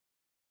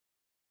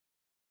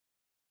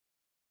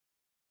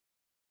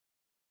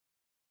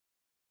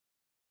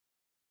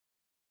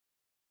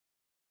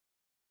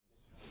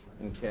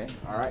Okay,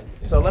 all right.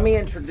 So let me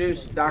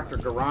introduce Dr.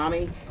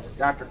 Garami.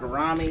 Dr.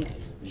 Garami,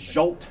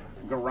 Zsolt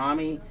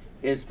Garami,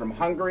 is from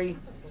Hungary.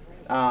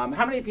 How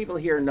many people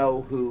here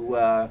know who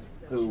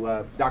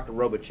Dr.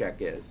 Robocek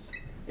is?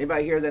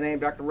 Anybody hear the name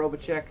Dr.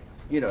 Robocek?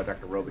 You know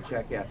Dr.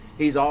 Robocek, yeah.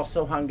 He's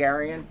also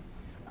Hungarian.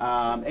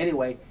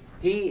 Anyway,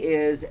 he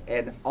is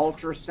an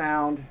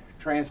ultrasound,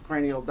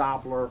 transcranial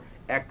Doppler,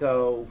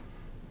 echo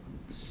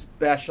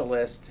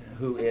specialist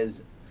who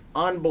is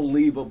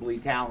unbelievably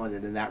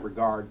talented in that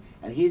regard,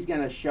 and he's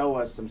going to show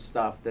us some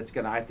stuff that's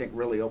going to, I think,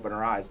 really open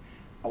our eyes.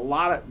 A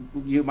lot of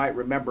you might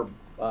remember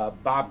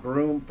Bob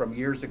Groom from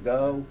years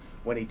ago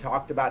when he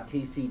talked about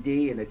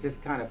TCD, and it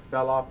just kind of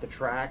fell off the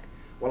track.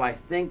 Well, I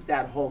think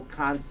that whole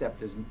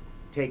concept is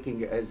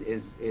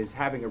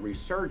having a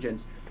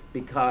resurgence,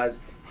 because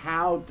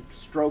how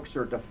strokes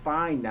are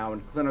defined now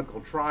in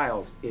clinical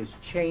trials is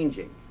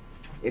changing.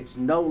 It's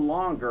no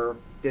longer,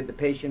 did the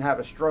patient have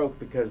a stroke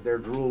because they're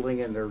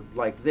drooling and they're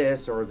like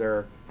this, or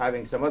they're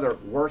having some other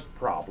worse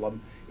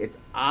problem. It's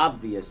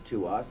obvious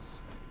to us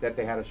that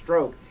they had a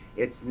stroke.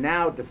 It's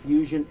now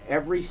diffusion.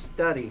 Every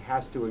study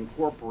has to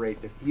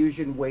incorporate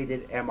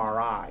diffusion-weighted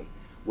MRI,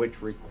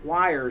 which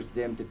requires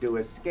them to do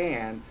a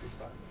scan,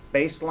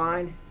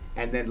 baseline,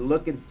 and then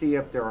look and see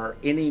if there are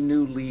any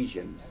new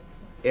lesions.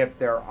 If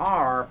there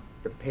are,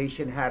 the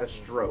patient had a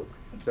stroke.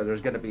 So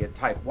there's going to be a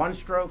type 1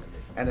 stroke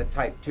and a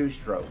type 2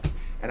 stroke.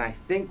 And I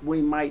think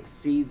we might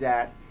see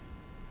that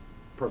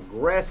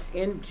progress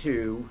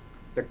into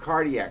the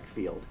cardiac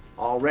field.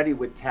 Already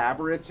with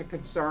TAVR, it's a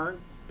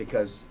concern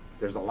because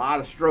there's a lot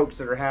of strokes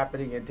that are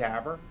happening in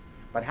TAVR.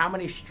 But how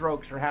many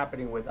strokes are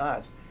happening with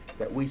us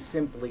that we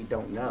simply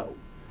don't know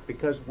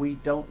because we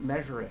don't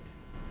measure it?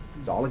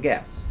 It's all a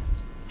guess.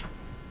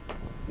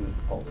 Let me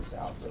pull this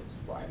out so it's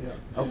quiet.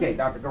 Yeah. Okay,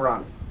 Dr.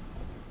 Garami.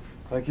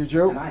 Thank you,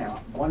 Joe. And I am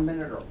 1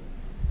 minute early.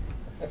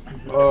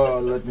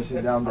 Let me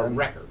sit down then. A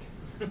record.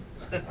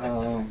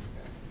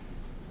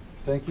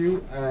 Thank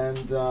you,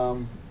 and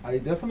I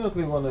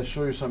definitely want to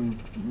show you some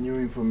new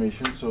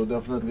information. So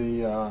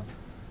definitely,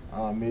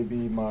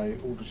 maybe my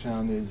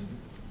ultrasound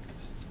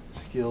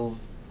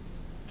skills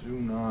do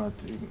not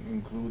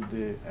include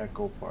the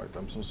echo part.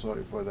 I'm so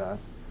sorry for that.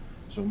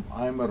 So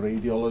I'm a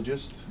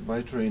radiologist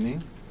by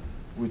training,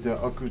 with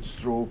the acute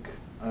stroke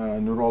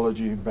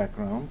neurology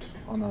background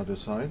on the other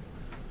side.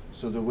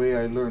 So the way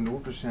I learned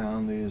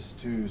ultrasound is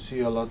to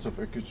see a lots of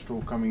acute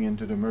stroke coming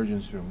into the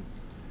emergency room.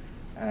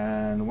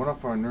 And one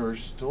of our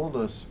nurses told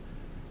us,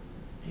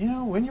 you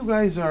know, when you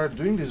guys are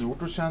doing this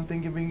ultrasound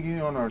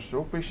thingy on our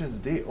stroke patients,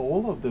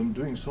 all of them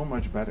doing so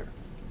much better.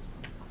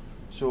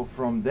 So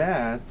from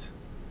that,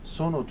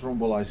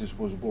 sonothrombolysis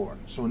was born.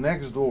 So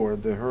next door,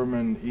 the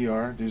Herman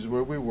ER, this is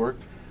where we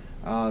worked.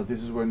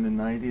 This is when in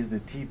the 90s the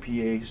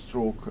TPA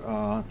stroke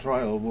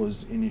trial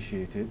was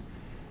initiated.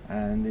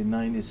 And in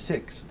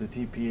 '96, the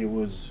TPA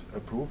was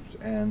approved,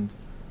 and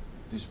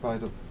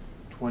despite of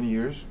 20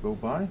 years go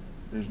by,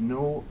 there's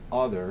no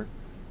other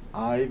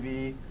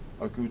IV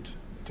acute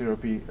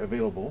therapy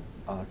available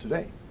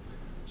today.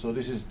 So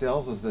this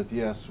tells us that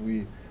yes,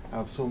 we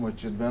have so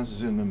much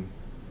advances in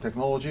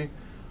technology,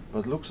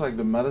 but looks like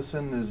the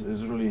medicine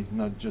is really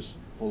not just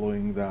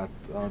following that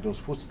those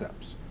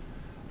footsteps.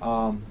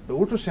 The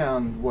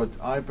ultrasound, what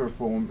I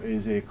perform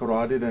is a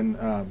carotid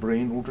and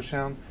brain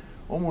ultrasound.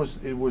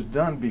 Almost, it was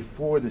done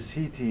before the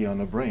CT on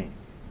the brain.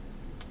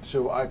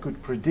 So I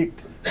could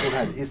predict who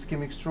had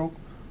ischemic stroke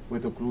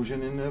with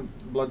occlusion in the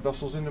blood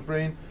vessels in the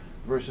brain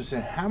versus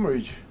a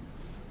hemorrhage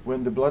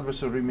when the blood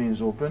vessel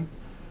remains open.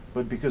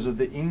 But because of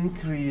the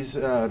increased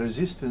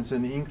resistance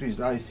and the increased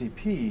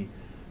ICP,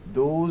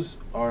 those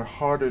are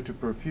harder to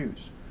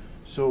perfuse.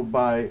 So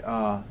by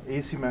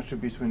asymmetry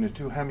between the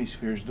two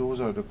hemispheres,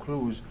 those are the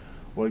clues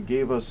what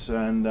gave us,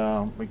 and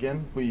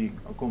again, we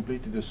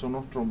completed the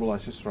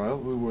sonothrombolysis trial.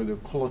 We were the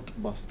clot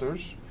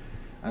busters,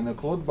 and the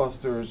clot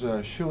busters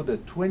showed a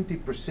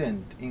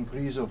 20%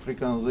 increase of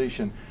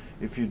recanalization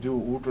if you do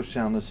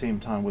ultrasound at the same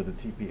time with the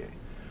TPA.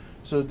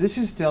 So this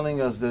is telling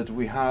us that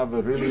we have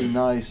a really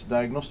nice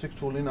diagnostic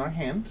tool in our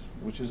hand,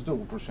 which is the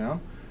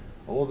ultrasound.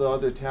 All the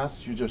other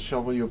tests, you just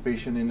shovel your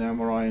patient in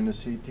MRI and the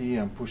CT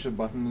and push the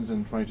buttons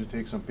and try to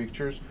take some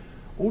pictures.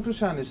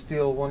 Ultrasound is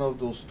still one of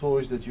those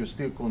toys that you're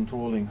still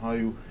controlling how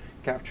you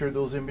capture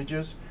those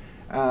images.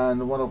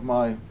 And one of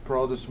my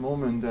proudest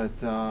moments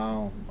that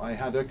I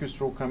had acute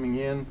stroke coming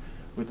in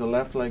with a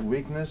left leg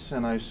weakness,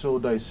 and I saw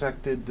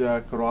dissected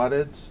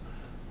carotids.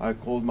 I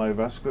called my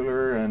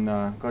vascular and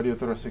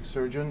cardiothoracic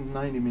surgeon.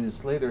 90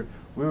 minutes later,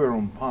 we were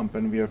on pump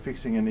and we are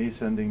fixing an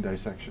ascending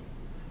dissection.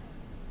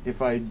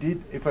 If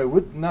I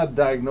would not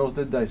diagnose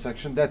the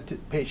dissection, that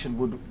patient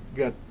would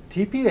get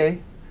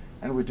TPA,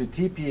 and with the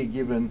TPA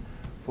given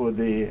for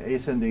the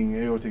ascending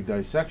aortic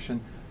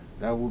dissection,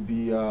 that would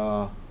be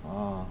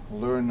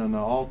learned on an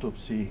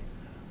autopsy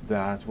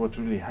that what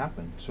really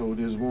happened. So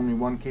there's only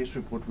one case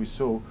report we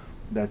saw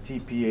that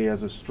TPA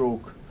as a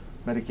stroke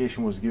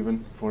medication was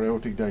given for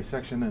aortic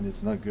dissection, and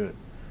it's not good.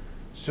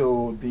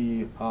 So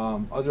the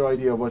other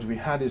idea what we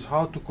had is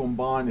how to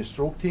combine a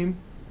stroke team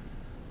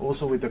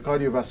also with the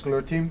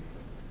cardiovascular team.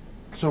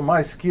 So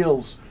my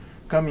skills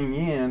coming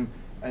in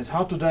is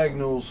how to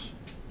diagnose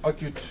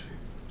acute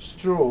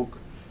stroke,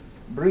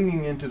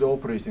 bringing into the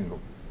operating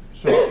room.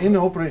 So in the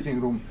operating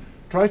room,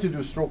 try to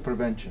do stroke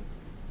prevention.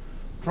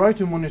 Try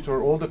to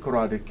monitor all the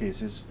carotid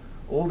cases,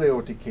 all the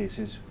aortic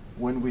cases,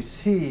 when we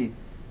see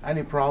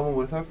any problem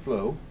with our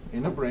flow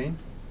in the brain,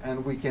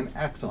 and we can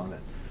act on it.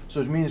 So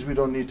it means we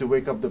don't need to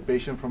wake up the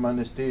patient from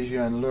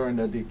anesthesia and learn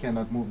that they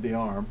cannot move the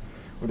arm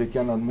or they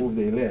cannot move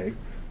their leg.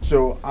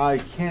 So I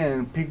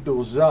can pick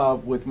those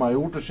up with my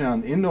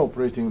ultrasound in the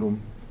operating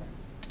room,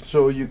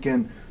 so you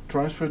can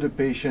transfer the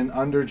patient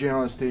under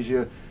general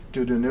anesthesia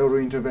to the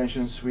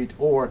neurointervention suite,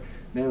 or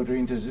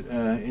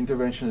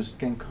neurointerventionists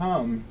can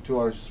come to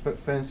our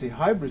fancy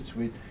hybrid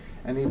suite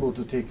and able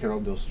to take care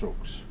of those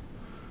strokes.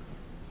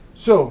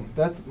 So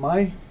that's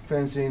my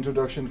fancy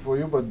introduction for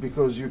you, but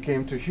because you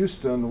came to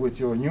Houston with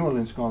your New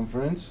Orleans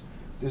conference,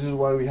 this is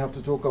why we have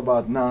to talk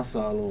about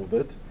NASA a little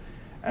bit.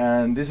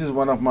 And this is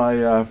one of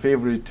my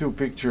favorite two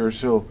pictures.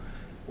 So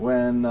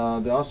when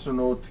the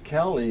astronaut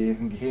Kelly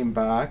came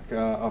back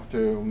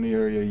after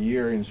near a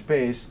year in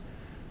space,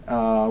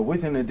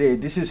 within a day,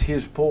 this is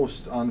his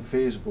post on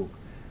Facebook,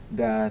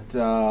 that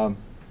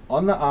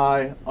on the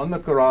eye, on the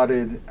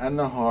carotid, and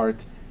the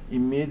heart,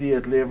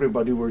 immediately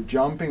everybody were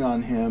jumping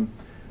on him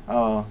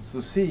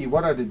to see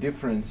what are the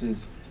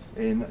differences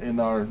in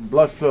our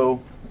blood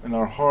flow, in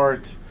our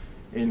heart,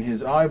 in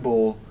his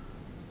eyeball.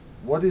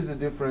 What is the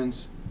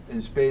difference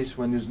in space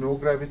when there's no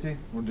gravity,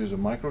 when there's a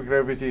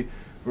microgravity,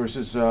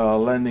 versus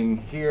landing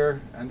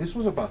here? And this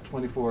was about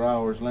 24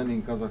 hours. Landing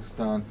in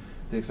Kazakhstan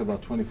takes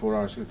about 24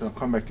 hours to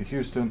come back to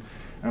Houston,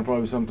 and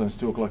probably sometimes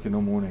 2 o'clock in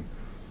the morning.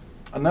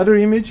 Another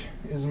image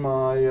is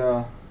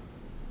my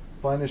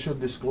financial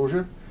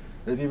disclosure,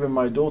 that even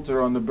my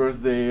daughter on the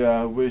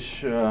birthday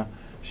wish,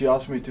 she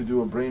asked me to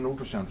do a brain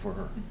ultrasound for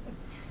her.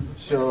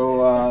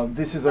 So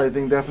this is, I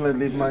think,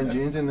 definitely my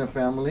genes in the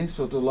family,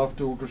 so to love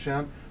to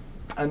ultrasound.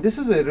 And this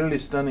is a really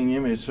stunning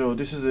image. So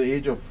this is the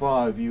age of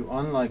 5. You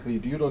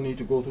don't need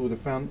to go through the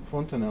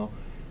fontanelle.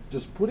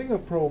 Just putting a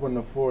probe on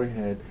the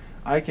forehead,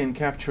 I can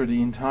capture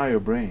the entire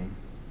brain.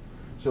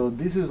 So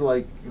this is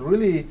like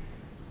really,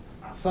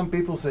 some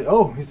people say,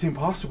 oh, it's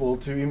impossible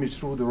to image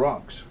through the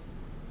rocks.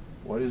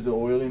 What is the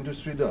oil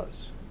industry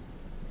does?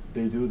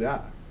 They do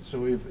that.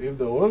 So if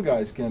the oil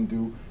guys can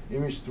do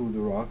image through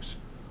the rocks,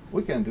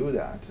 we can do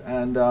that.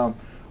 And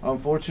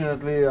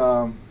unfortunately,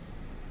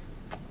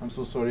 I'm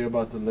so sorry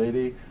about the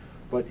lady,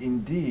 but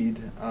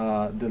indeed,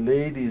 the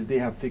ladies, they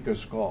have thicker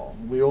skull.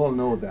 We all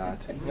know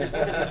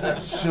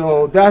that.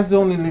 So that's the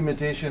only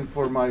limitation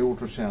for my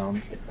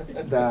ultrasound.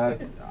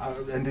 That,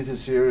 and this is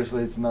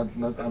seriously, it's not,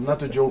 I'm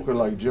not a joker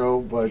like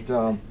Joe,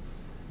 but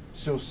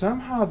so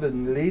somehow the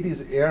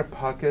ladies' air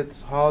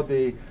pockets, how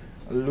they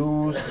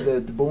lose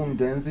the bone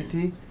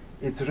density,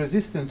 it's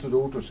resistant to the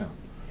ultrasound.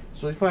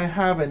 So if I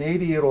have an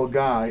 80-year-old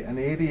guy, an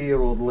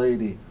 80-year-old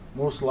lady,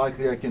 most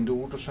likely I can do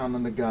ultrasound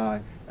on the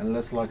guy and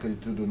less likely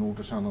to do an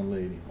ultrasound on a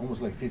lady,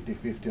 almost like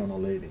 50-50 on a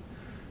lady.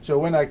 So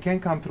when I can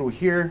come through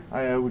here,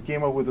 we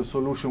came up with a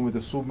solution with a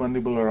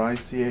submandibular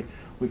ICA.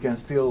 We can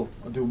still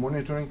do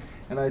monitoring,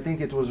 and I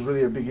think it was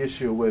really a big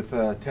issue with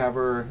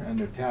TAVR and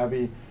the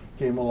TAVI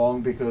came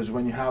along, because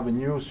when you have a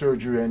new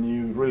surgery and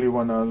you really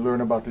want to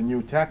learn about the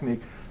new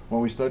technique, when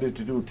we started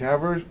to do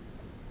TAVR,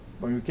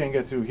 when you can't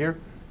get through here,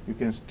 you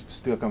can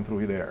still come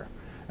through there.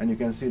 And you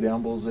can see the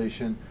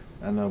embolization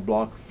and the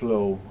block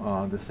flow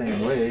the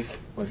same way,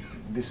 but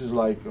this is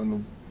like on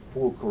the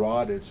full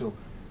carotid, so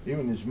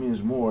even it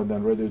means more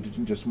than rather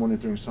than just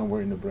monitoring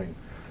somewhere in the brain.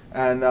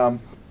 And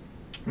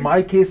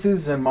my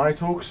cases and my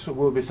talks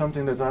will be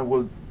something that I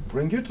will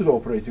bring you to the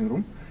operating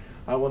room.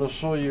 I want to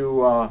show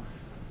you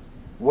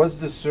what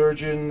the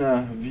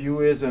surgeon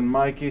view is, and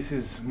my case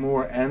is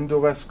more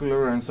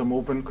endovascular and some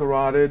open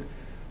carotid.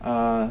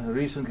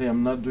 Recently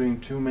I'm not doing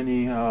too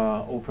many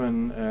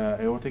open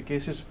aortic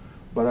cases,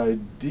 but I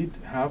did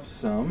have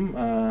some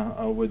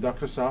with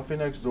Dr. Safi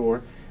next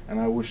door, and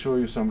I will show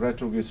you some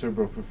retrograde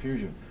cerebral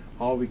perfusion,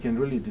 how we can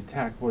really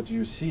detect what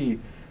you see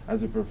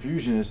as a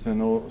perfusionist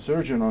and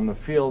surgeon on the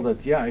field,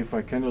 that yeah, if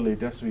I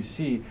cannulate as we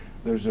see,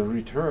 there's a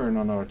return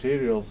on the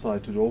arterial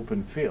side to the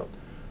open field.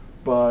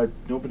 But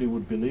nobody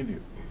would believe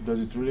you.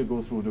 Does it really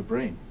go through the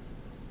brain?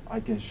 I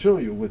can show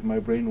you with my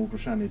brain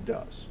ultrasound it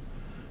does.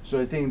 So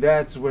I think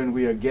that's when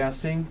we are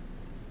guessing.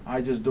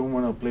 I just don't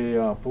want to play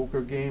a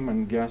poker game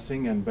and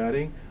guessing and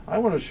betting. I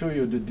want to show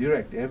you the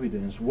direct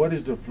evidence, what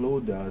is the flow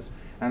does,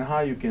 and how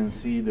you can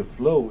see the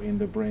flow in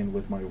the brain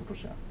with my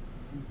ultrasound.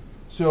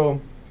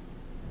 So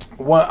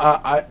what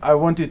I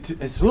wanted to,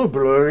 it's a little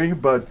blurry,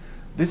 but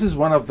this is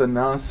one of the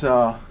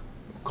NASA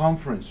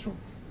conference room.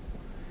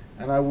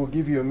 And I will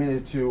give you a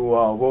minute to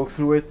walk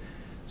through it.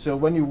 So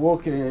when you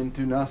walk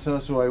into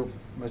NASA, so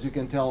as you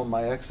can tell on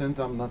my accent,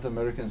 I'm not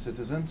American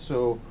citizen,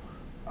 so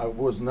I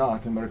was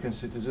not American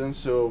citizen.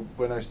 So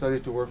when I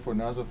started to work for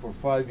NASA for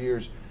 5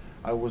 years,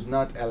 I was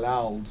not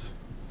allowed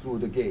through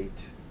the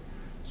gate.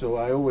 So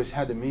I always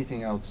had a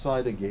meeting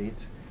outside the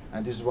gate,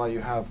 and this is why you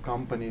have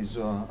companies,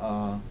 you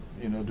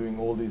know, doing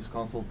all these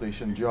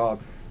consultation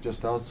job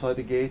just outside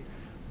the gate.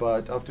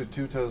 But after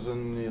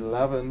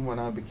 2011, when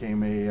I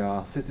became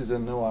a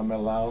citizen, now I'm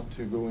allowed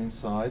to go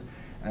inside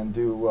and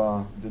do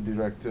the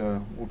direct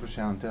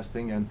ultrasound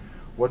testing. And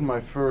what my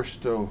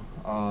first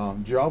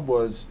job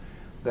was,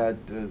 that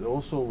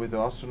also with the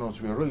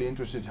astronauts, we are really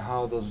interested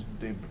how does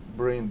the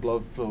brain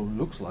blood flow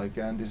looks like,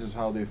 and this is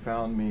how they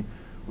found me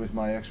with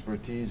my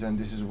expertise. And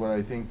this is where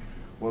I think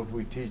what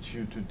we teach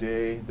you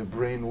today, the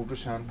brain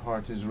ultrasound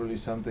part, is really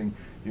something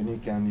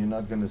unique, and you're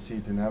not going to see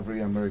it in every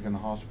American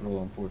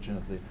hospital,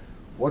 unfortunately.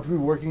 What we're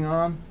working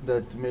on,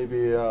 that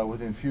maybe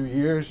within a few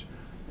years,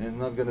 it's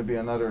not going to be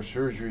another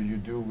surgery you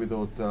do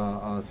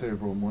without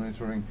cerebral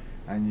monitoring,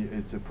 and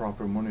it's a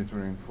proper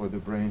monitoring for the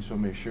brain, so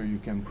make sure you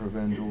can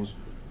prevent those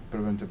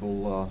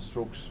preventable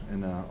strokes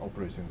in an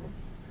operating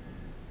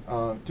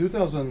room.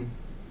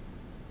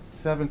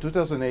 2007,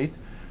 2008,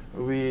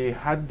 we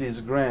had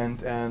this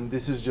grant, and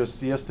this is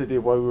just yesterday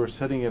while we were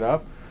setting it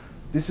up.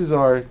 This is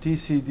our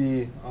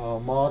TCD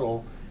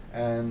model,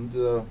 and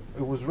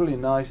it was really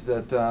nice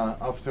that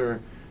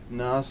after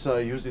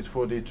NASA used it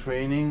for the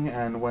training,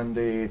 and when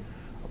the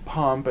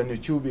pump and the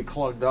tube be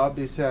clogged up,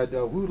 they said,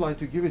 we would like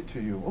to give it to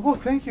you. Oh,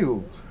 thank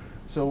you.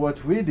 So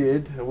what we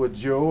did with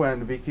Joe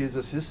and Vicky's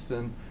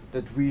assistant,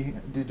 that we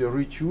did a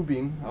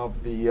retubing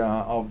of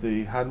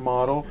the head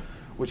model,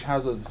 which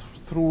has a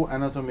through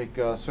anatomic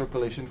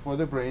circulation for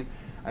the brain,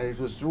 and it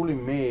was really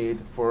made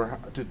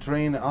to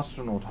train an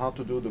astronaut how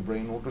to do the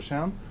brain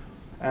ultrasound.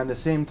 And at the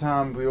same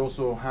time, we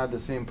also had the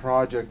same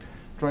project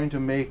trying to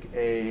make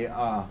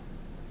a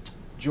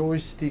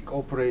joystick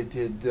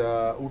operated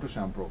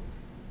ultrasound probe,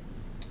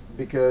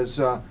 because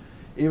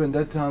even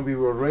that time we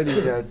were ready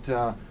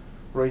that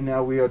right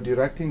now we are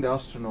directing the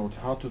astronaut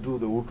how to do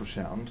the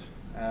ultrasound,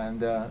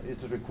 and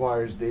it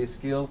requires day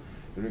skill,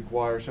 it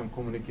requires some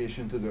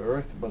communication to the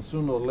Earth, but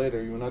sooner or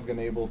later you're not going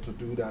to be able to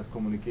do that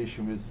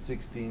communication with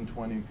 16,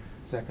 20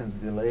 seconds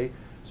delay,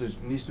 so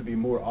it needs to be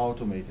more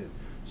automated.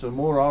 So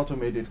more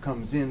automated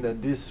comes in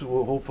that this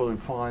will hopefully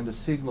find a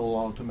signal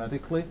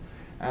automatically,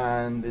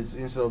 and it's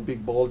instead of a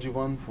big bulgy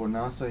one for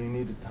NASA, you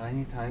need a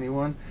tiny, tiny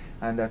one,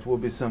 and that will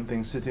be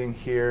something sitting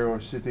here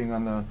or sitting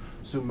on the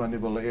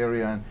submandibular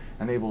area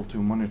and able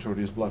to monitor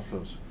these blood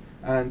flows.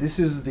 And this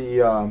is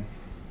the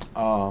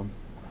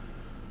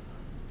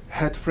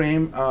head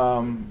frame.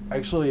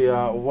 Actually,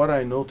 what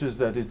I noticed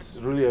that it's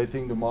really, I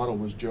think the model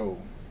was Joe.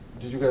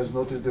 Did you guys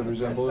notice the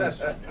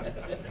resemblance?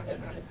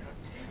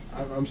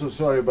 I'm so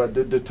sorry, but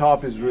the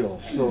top is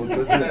real. So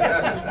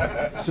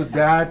so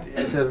that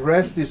the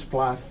rest is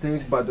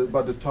plastic, but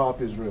the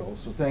top is real.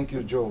 So thank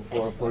you, Joe,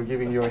 for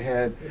giving your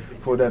head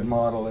for that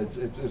model.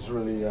 It's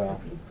really.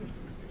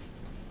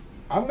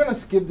 I'm gonna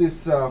skip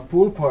this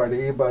pool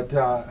party, but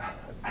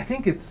I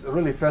think it's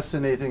really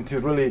fascinating to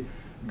really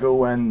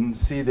go and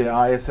see the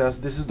ISS.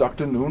 This is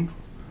Dr. Noon,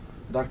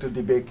 Dr.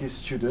 DeBakey's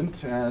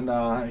student, and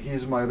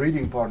he's my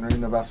reading partner in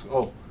the vascular.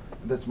 Oh,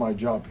 that's my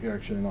job here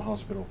actually in the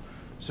hospital.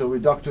 So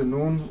with Dr.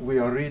 Noon, we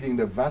are reading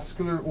the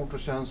vascular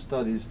ultrasound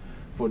studies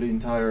for the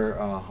entire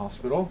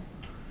hospital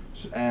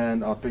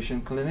and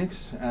outpatient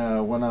clinics.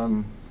 When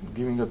I'm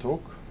giving a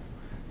talk,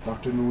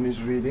 Dr. Noon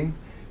is reading.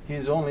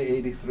 He's only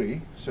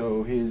 83,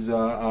 so he's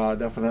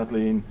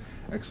definitely in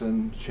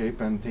excellent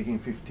shape and taking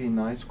 15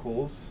 nights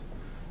calls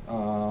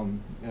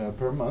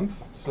per month.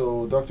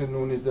 So Dr.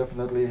 Noon is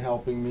definitely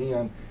helping me,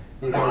 and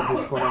he has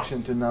this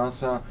connection to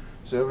NASA.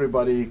 So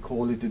everybody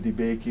called it the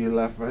DeBakey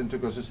left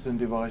ventricle assistant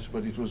device,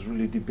 but it was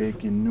really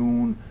DeBakey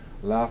Noon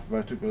left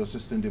ventricle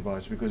assistant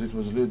device, because it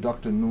was really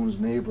Dr. Noon's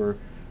neighbor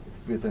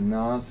with a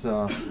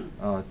NASA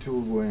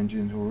turbo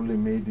engine who really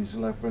made this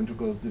left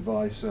ventricle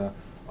device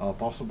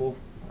possible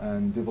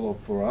and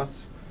developed for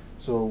us.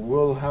 So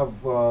we'll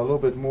have a little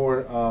bit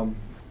more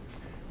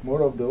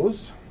of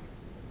those.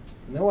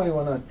 Now I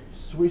want to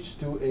switch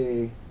to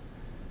a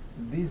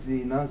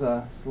dizzy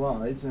NASA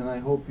slides, and I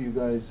hope you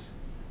guys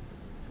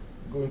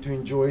going to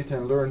enjoy it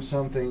and learn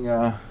something.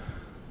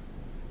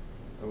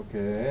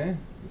 Okay,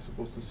 you're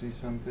supposed to see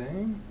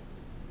something.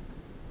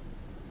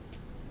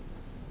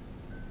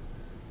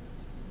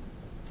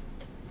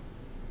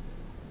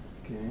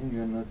 Okay,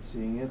 you're not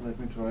seeing it. Let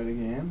me try it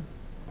again.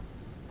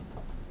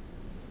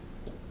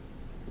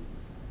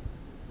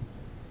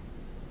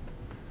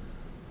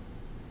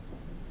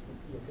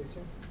 You okay,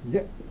 sir?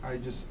 Yeah, I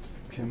just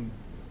can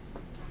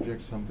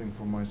project something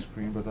from my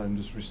screen, but I'm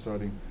just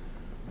restarting.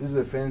 This is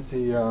a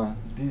fancy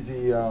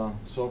dizzy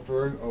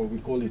software, or we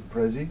call it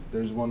Prezi.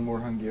 There's one more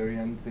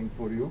Hungarian thing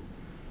for you.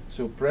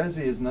 So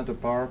Prezi is not a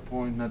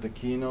PowerPoint, not a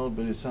keynote,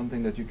 but it's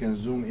something that you can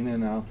zoom in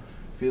and out.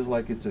 Feels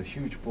like it's a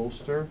huge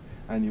poster,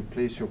 and you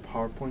place your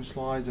PowerPoint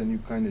slides, and you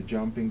kind of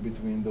jumping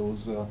between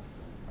those.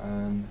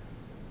 And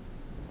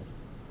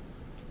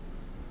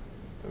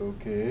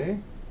okay,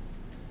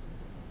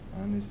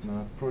 and it's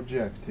not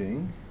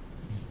projecting.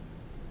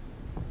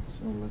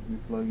 So let me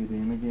plug it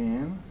in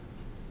again.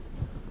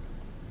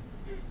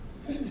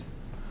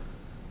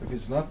 If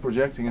it's not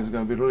projecting, it's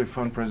going to be a really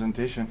fun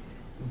presentation.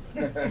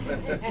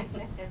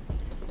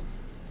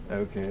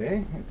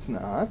 Okay, it's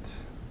not.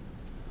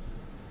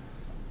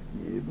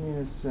 Give me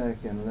a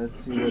second.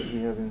 Let's see what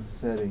we have in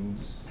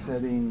settings.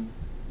 Setting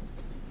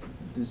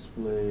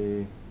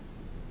display.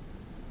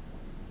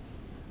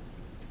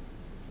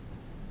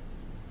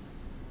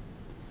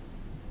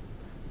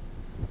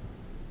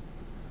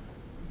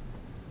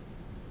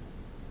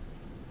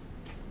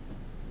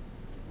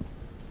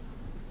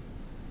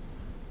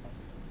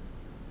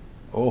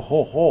 Oh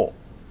ho ho.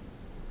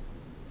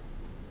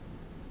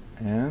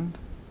 And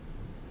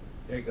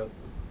There you go.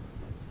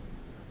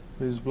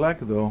 it's black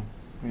though.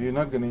 You're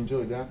not going to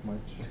enjoy that much.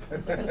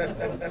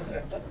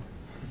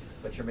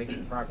 But you're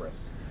making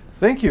progress.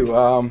 Thank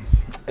you.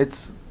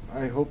 It's.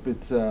 I hope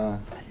it's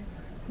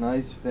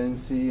nice,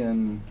 fancy,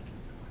 and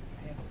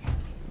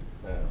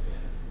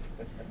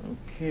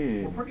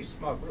okay. We're a pretty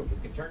small group. We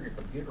can turn your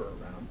computer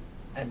around,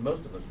 and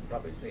most of us would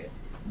probably see it.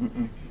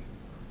 Mm-mm.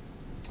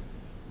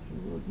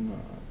 You would not.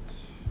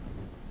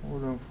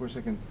 Hold on for a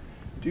second.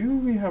 Do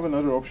we have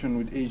another option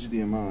with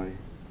HDMI?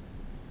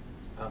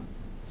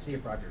 See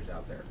if Roger's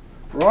out there.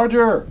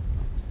 Roger!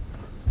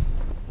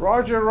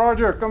 Roger,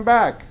 Roger, come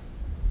back!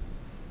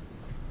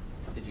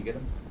 Did you get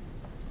him?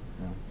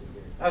 No.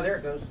 Oh, there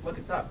it goes. Look,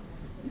 it's up.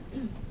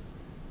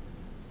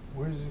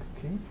 Where does it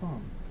came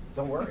from?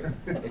 Don't worry.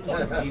 It's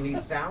on. Do you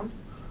need sound?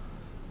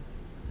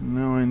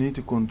 No, I need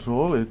to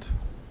control it.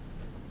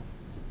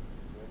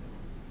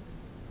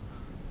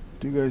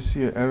 Do you guys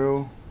see an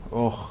arrow?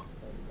 Oh,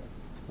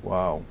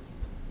 wow.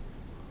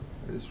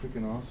 That is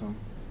freaking awesome.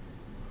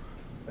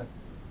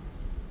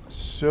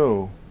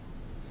 So,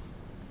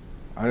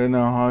 I don't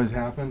know how it's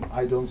happened.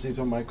 I don't see it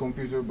on my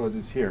computer, but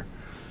it's here.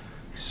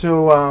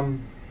 So, I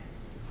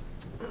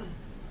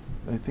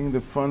think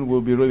the fun will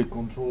be really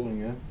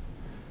controlling it.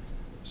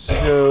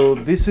 So,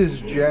 this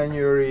is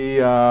January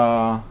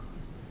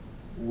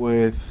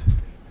with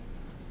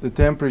the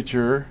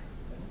temperature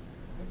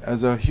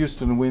as a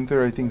Houston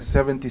winter, I think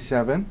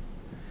 77.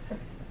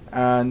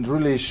 And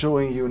really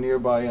showing you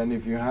nearby, and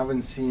if you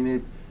haven't seen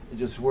it, it's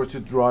just worth to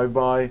drive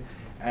by.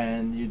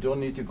 And you don't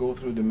need to go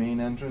through the main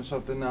entrance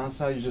of the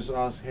NASA. You just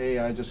ask, hey,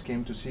 I just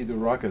came to see the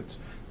rockets.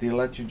 They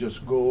let you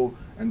just go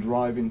and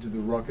drive into the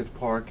rocket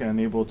park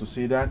and able to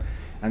see that.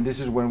 And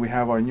this is when we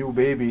have our new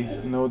baby.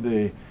 You know,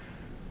 they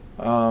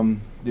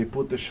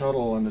put the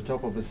shuttle on the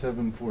top of a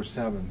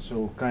 747.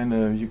 So kind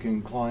of you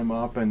can climb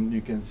up and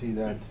you can see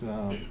that.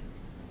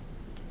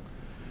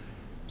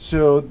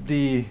 So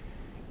the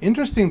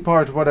interesting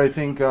part, what I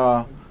think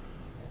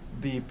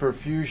the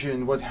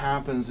perfusion, what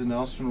happens in the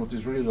astronaut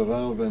is really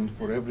relevant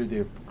for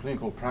everyday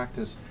clinical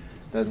practice,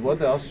 that what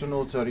the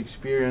astronauts are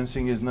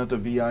experiencing is not a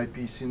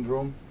VIP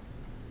syndrome,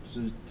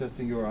 so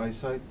testing your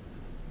eyesight,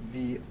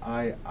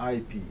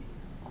 VIP,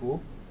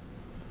 cool?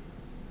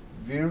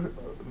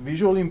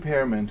 Visual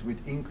impairment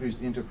with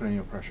increased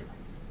intracranial pressure.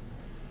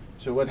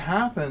 So what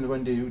happened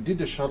when they did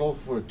the shuttle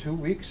for 2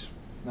 weeks,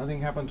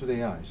 nothing happened to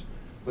the eyes.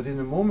 But in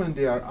the moment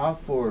they are out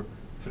for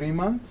 3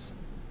 months,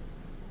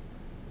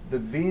 the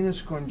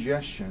venous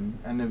congestion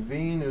and the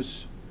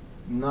venous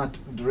not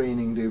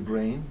draining their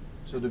brain,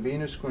 so the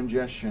venous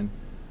congestion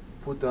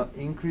put the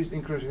increased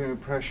intracranial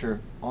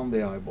pressure on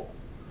the eyeball.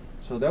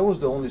 So that was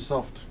the only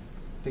soft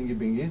thingy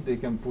bingy they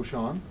can push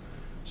on.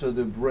 So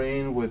the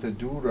brain with a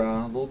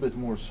dura, a little bit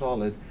more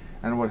solid,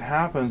 and what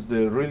happens,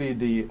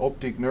 the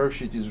optic nerve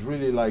sheet is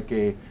really like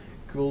a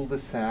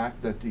cul-de-sac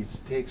that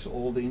it takes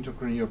all the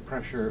intracranial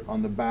pressure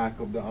on the back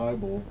of the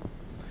eyeball.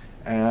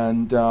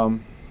 And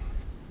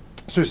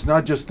so it's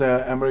not just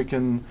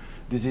American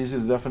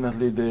diseases,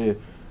 definitely the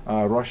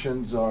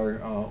Russians are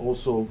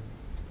also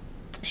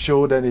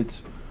show that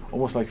it's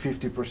almost like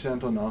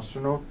 50% on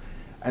astronaut,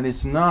 and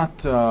it's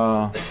not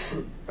a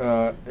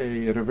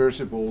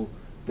reversible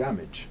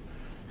damage.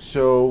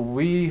 So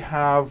we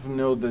have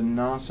the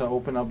NASA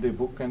open up their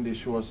book and they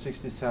show us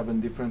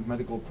 67 different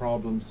medical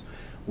problems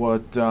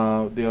what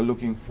they are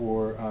looking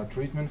for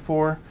treatment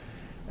for,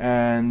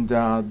 and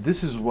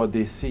this is what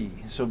they see.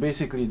 So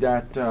basically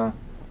that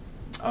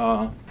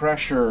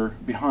pressure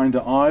behind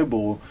the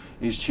eyeball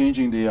is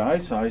changing the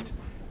eyesight.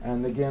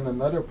 And again,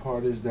 another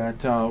part is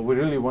that we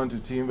really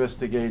wanted to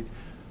investigate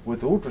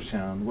with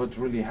ultrasound what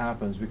really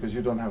happens, because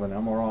you don't have an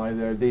MRI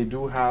there. They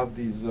do have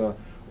these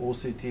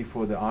OCT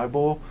for the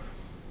eyeball,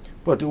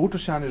 but the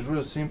ultrasound is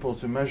real simple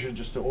to measure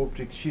just the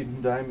optic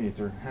sheet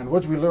diameter. And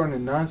what we learned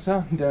in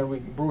NASA, then we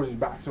brought it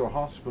back to our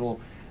hospital,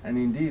 and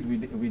indeed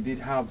we did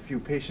have a few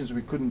patients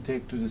we couldn't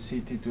take to the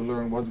CT to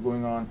learn what's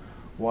going on,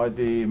 why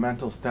the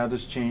mental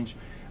status changed.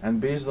 And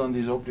based on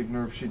this optic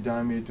nerve sheet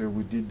diameter,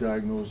 we did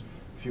diagnose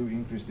a few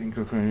increased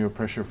intracranial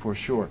pressure for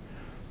sure.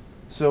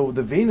 So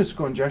the venous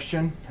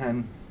congestion,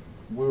 and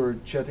we were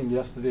chatting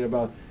yesterday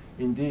about,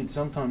 indeed,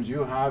 sometimes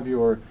you have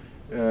your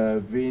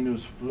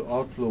venous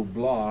outflow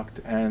blocked,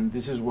 and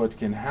this is what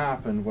can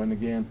happen when,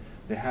 again,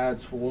 the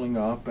head's swelling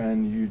up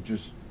and you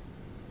just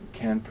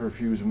can't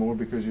perfuse more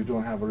because you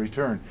don't have a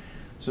return.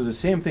 So the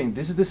same thing,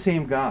 this is the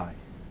same guy.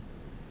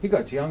 He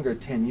got younger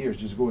 10 years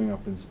just going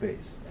up in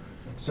space.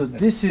 So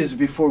this is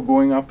before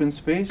going up in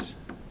space.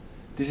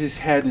 This is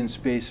head in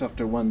space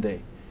after 1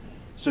 day.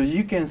 So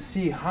you can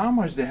see how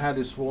much the head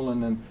is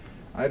swollen. And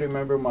I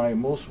remember my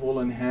most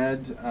swollen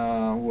head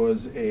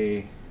was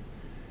a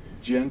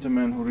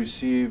gentleman who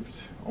received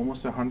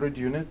almost 100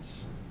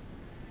 units,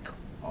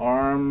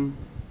 arm,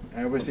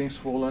 everything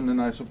swollen,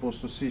 and I was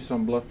supposed to see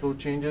some blood flow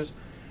changes,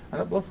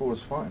 and the blood flow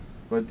was fine,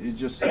 but it's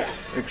just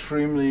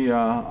extremely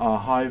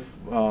high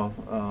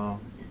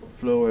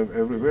flow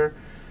everywhere.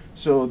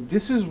 So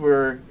this is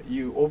where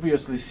you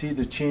obviously see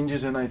the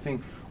changes, and I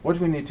think what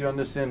we need to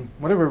understand,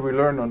 whatever we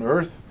learn on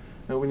Earth,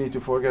 now we need to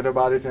forget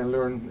about it and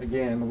learn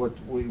again what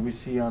we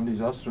see on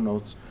these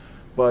astronauts.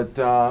 But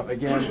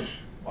again,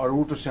 our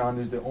ultrasound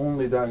is the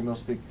only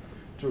diagnostic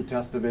true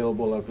test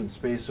available up in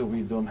space, so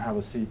we don't have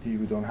a CT,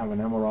 we don't have an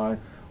MRI,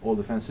 all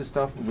the fancy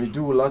stuff. We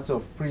do lots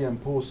of pre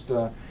and post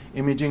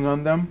imaging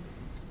on them.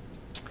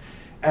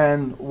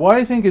 And why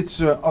I think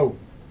it's, oh,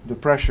 the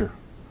pressure.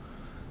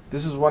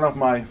 This is one of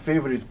my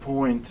favorite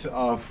points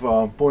of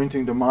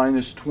pointing the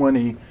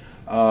 -20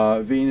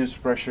 venous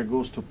pressure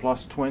goes to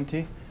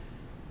 +20.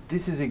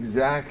 This is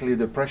exactly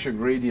the pressure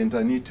gradient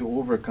I need to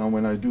overcome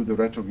when I do the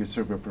retrograde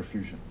cerebral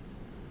perfusion.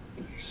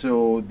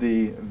 So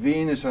the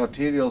venous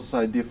arterial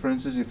side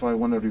differences, if I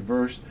want to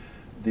reverse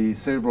the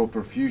cerebral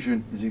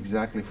perfusion, is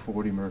exactly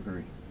 40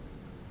 mercury.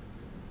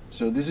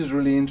 So this is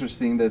really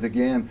interesting that,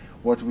 again,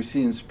 what we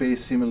see in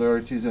space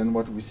similarities and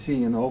what we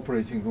see in the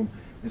operating room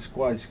is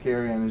quite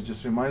scary, and it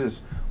just reminds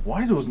us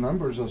why those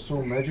numbers are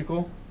so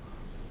magical.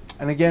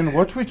 And again,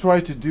 what we try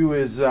to do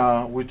is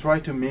we try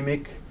to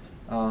mimic,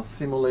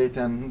 simulate,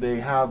 and they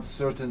have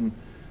certain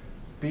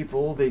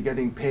people, they're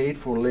getting paid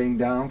for laying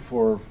down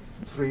for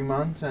 3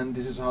 months, and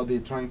this is how they're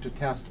trying to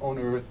test on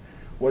Earth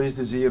what is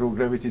the zero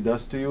gravity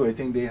does to you. I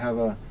think they have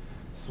a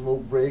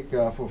smoke break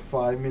for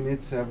 5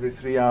 minutes every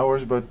 3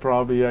 hours, but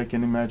probably I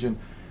can imagine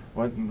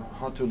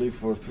how to live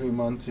for 3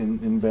 months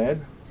in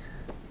bed,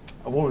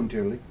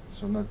 voluntarily,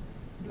 so not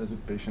as a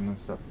patient and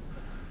stuff.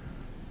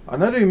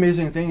 Another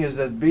amazing thing is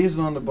that based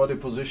on the body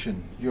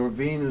position, your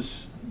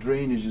venous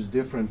drainage is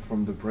different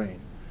from the brain.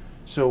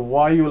 So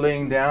while you're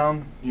laying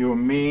down, your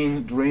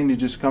main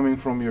drainage is coming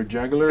from your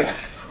jugular.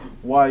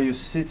 While you're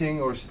sitting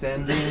or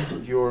standing,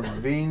 your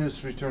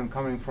venous return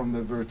coming from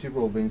the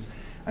vertebral veins.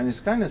 And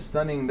it's kind of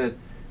stunning that,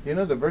 you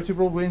know, the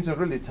vertebral veins are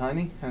really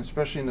tiny, and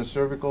especially in the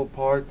cervical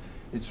part,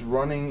 it's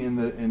running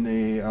in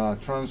a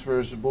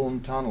transverse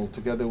bone tunnel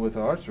together with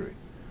the artery.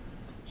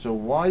 So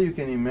while you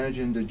can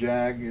imagine the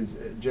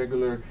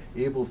jugular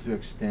able to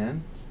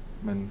extend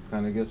and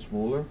kind of get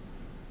smaller,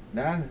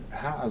 that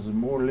has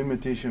more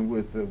limitation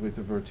with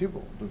the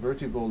vertebral. The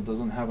vertebral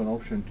doesn't have an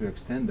option to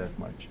extend that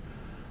much.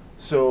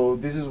 So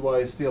this is why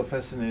it's still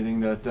fascinating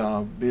that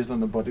based on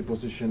the body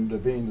position, the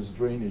venous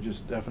drainage is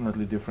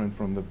definitely different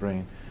from the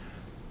brain.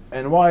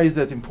 And why is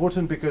that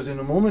important? Because in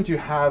the moment you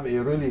have a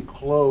really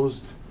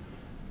closed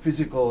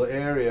physical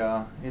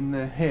area in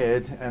the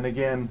head, and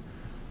again,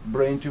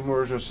 brain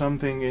tumors or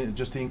something,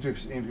 just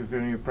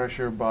increasing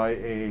pressure by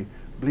a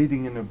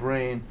bleeding in the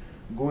brain,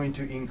 going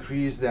to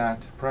increase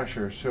that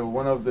pressure. So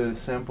one of the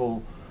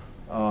sample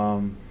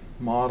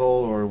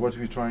model, or what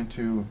we're trying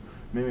to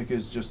mimic,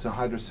 is just a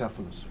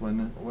hydrocephalus.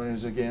 When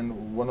is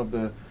again one of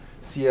the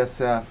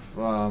CSF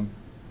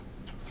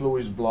flow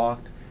is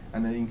blocked,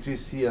 and the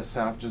increased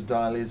CSF just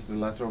dilates the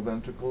lateral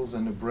ventricles,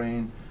 and the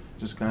brain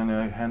just kind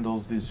of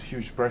handles this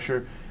huge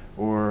pressure.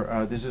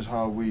 Or this is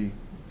how we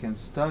can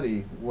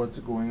study what's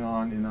going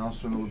on in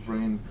astronaut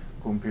brain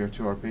compared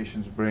to our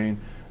patient's brain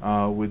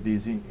with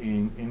these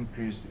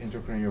increased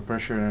intracranial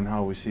pressure, and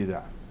how we see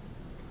that.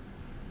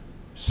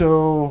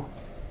 So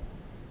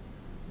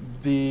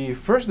the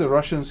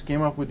Russians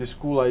came up with these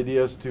cool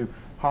ideas to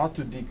how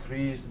to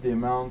decrease the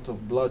amount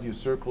of blood you're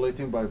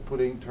circulating by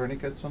putting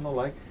tourniquets on the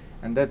leg,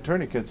 and that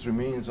tourniquets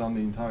remains on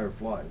the entire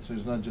flight. So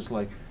it's not just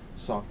like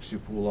socks you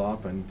pull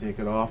up and take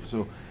it off.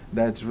 So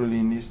that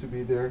really needs to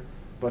be there.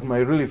 But my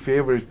really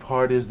favorite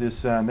part is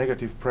this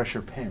negative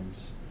pressure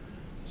pens.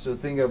 So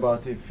think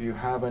about if you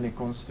have any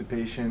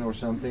constipation or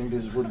something,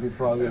 this would be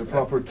probably a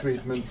proper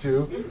treatment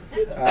too.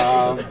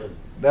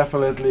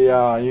 Definitely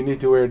you need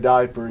to wear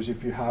diapers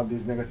if you have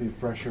these negative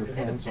pressure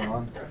pens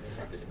on.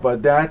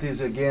 But that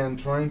is again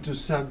trying to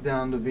suck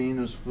down the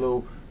venous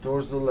flow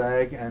towards the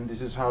leg, and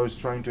this is how it's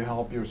trying to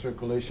help your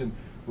circulation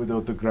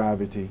without the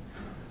gravity.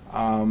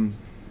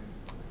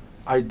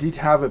 I did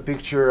have a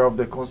picture of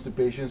the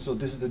constipation, so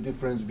this is the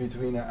difference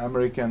between an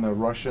American and a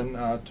Russian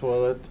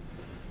toilet.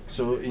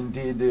 So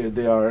indeed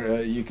they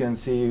are, you can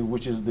see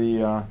which is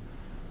the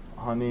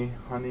honey,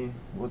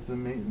 what's the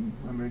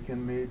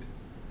American made?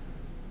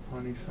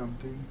 Honey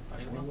something?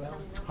 Honeywell?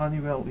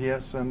 Honeywell,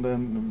 yes, and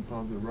then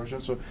probably Russian.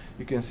 So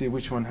you can see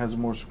which one has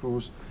more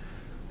screws.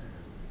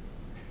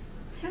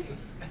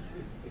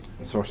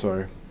 So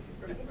sorry,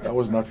 that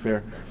was not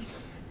fair.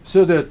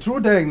 So the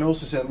true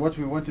diagnosis, and what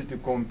we wanted to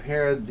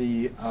compare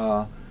the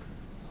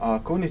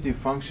cognitive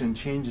function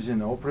changes in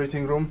the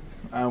operating room,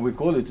 and we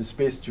call it a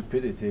space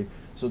stupidity.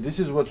 So this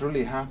is what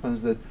really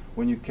happens, that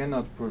when you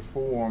cannot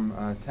perform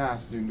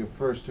tasks during the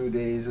first 2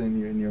 days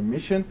in your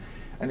mission,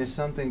 and it's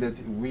something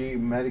that we,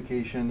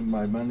 medication,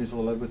 by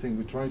mannitol, everything,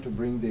 we try to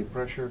bring the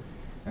pressure,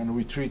 and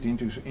we treat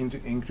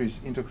increase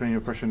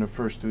intracranial pressure in the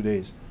first 2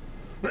 days.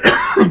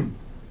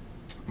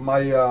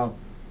 My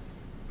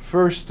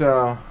first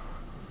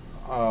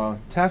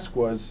task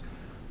was,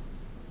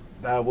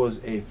 that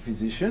was a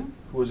physician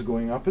who was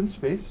going up in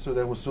space, so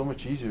that was so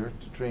much easier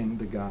to train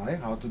the guy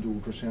how to do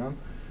ultrasound.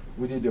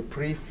 We did a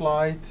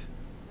pre-flight,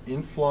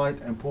 in-flight,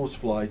 and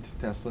post-flight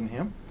test on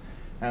him,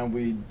 and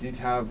we did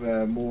have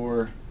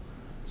more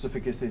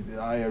sophisticated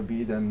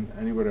IRB than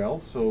anywhere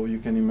else, so you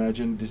can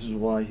imagine this is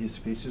why his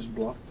face is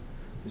blocked,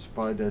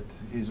 despite that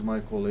he's my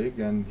colleague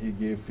and he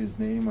gave his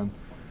name, and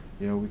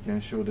we can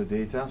show the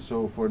data.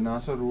 So for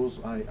NASA rules,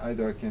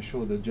 either I can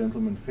show the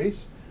gentleman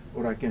face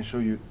or I can show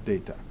you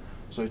data.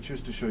 So I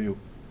choose to show you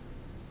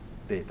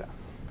data.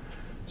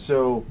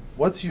 So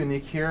what's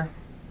unique here,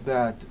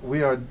 that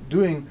we are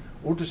doing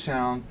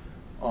ultrasound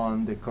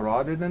on the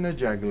carotid and the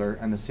jugular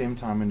and the same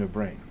time in the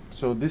brain.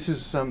 So this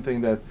is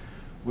something that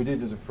we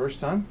did it the first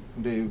time.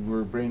 They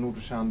were brain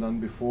ultrasound done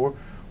before,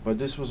 but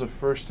this was the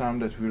first time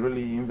that we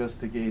really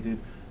investigated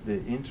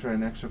the intra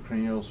and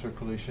extracranial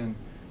circulation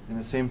in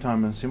the same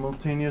time and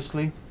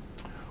simultaneously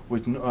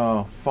with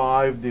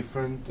 5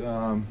 different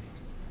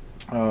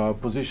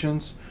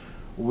positions.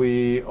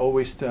 We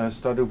always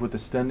started with a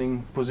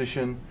standing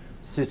position,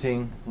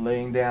 sitting,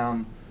 laying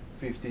down,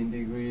 15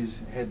 degrees,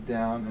 head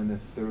down, and then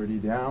 30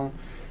 down.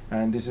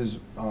 And this is,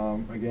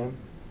 again,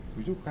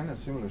 we do kind of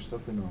similar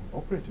stuff in the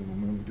operating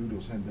room when we do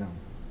those head down.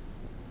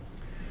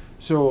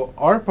 So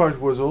our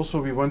part was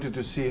also, we wanted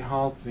to see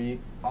how the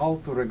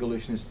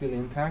auto-regulation is still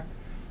intact.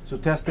 So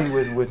testing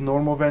with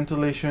normal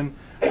ventilation,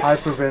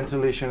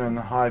 hyperventilation, and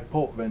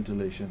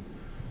hypoventilation.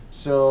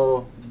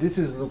 So this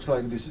looks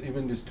like this,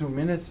 even this 2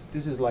 minutes,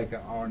 this is like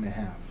an hour and a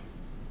half.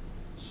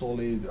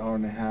 Solid hour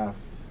and a half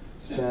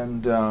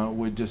spent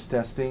with just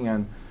testing,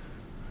 and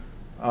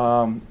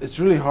it's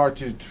really hard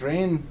to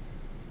train.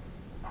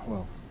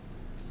 Well,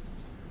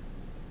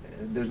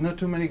 there's not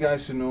too many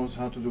guys who knows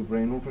how to do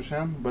brain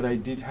ultrasound, but I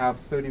did have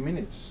 30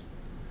 minutes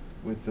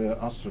with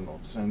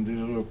astronauts, and there's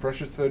a little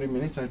pressure 30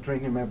 minutes. I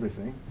trained him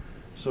everything,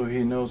 so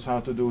he knows how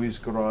to do his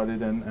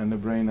carotid and the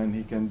brain, and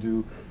he can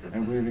do,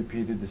 and we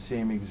repeated the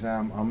same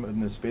exam in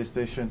the space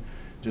station,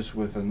 just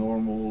with a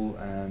normal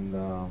and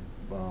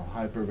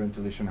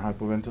hyperventilation,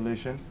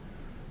 hypoventilation.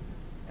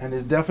 And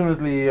it's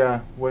definitely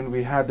when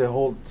we had the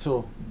whole,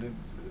 so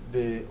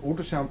the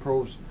ultrasound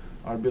probes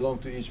belong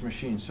to each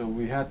machine, so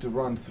we had to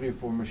run 3 or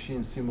 4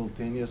 machines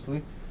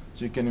simultaneously.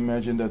 So you can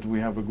imagine that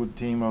we have a good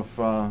team of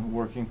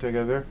working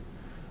together.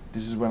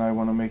 This is when I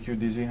want to make you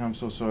dizzy. I'm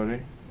so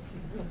sorry.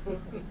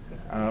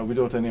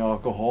 Without any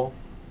alcohol.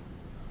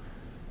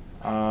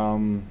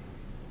 And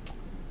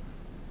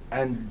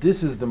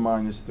this is the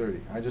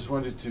 -30. I just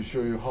wanted to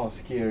show you how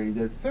scary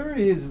that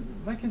 30 is.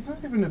 Like, it's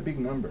not even a big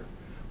number.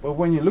 But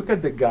when you look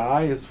at the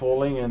guy is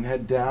falling and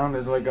head down,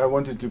 it's like I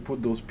wanted to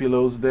put those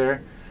pillows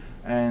there.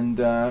 And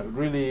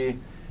really,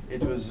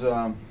 it was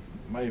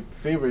my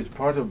favorite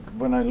part of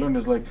when I learned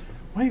is like,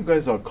 why you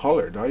guys are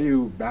colored? Are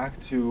you back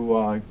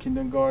to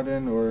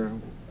kindergarten? Or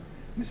and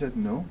he said,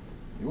 no,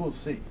 you will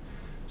see.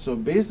 So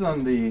based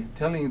on the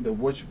telling the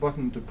which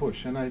button to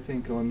push, and I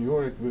think on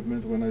your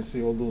equipment, when I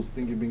see all those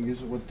thingy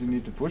bingies, what do you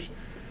need to push?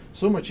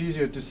 So much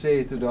easier to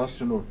say to the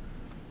astronaut,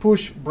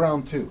 push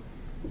brown 2,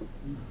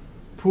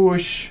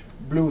 push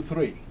blue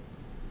 3,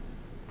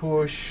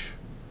 push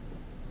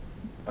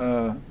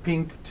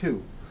pink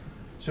 2.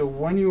 So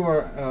when you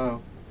are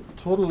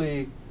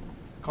totally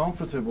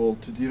comfortable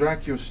to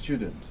direct your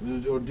student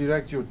or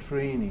direct your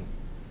training,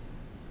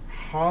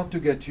 how to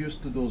get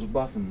used to those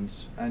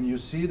buttons, and you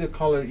see the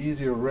color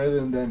easier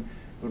rather than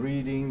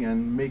reading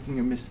and making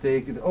a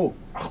mistake. Oh,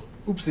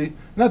 oopsie,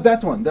 not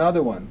that one, the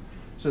other one.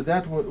 So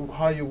that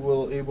how you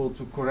will able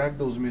to correct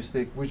those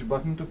mistakes, which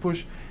button to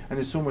push, and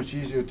it's so much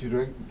easier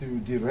to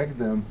direct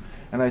them.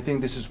 And I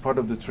think this is part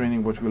of the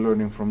training what we're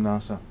learning from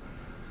NASA.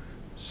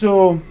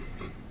 So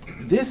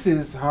this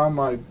is how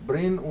my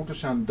brain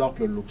ultrasound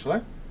Doppler looks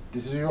like.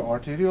 This is your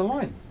arterial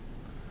line.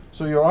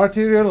 So your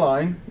arterial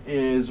line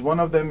is, one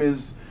of them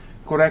is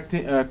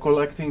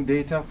collecting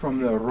data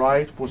from the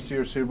right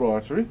posterior cerebral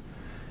artery.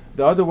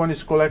 The other one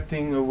is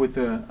collecting with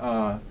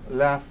the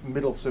left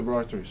middle cerebral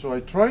artery. So I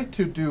try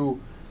to do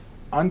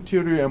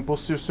anterior and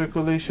posterior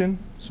circulation.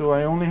 So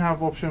I only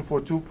have option for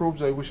 2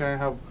 probes. I wish I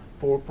have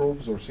 4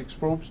 probes or 6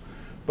 probes.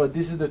 But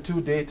this is the 2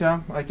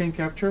 data I can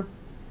capture.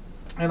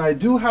 And I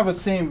do have a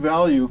same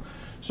value.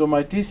 So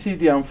my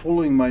TCD, I'm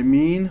following my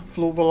mean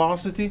flow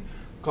velocity,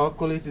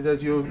 calculated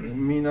as your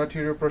mean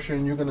arterial pressure,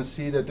 and you're going to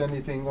see that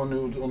anything on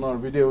our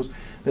videos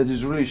that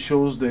is really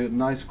shows the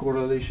nice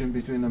correlation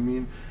between the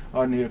mean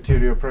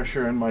arterial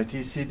pressure and my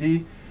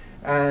TCD.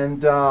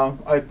 And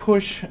I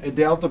push a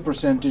delta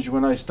percentage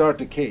when I start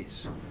the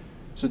case.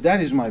 So that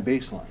is my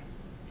baseline.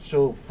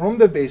 So from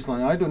the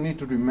baseline, I don't need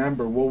to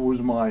remember what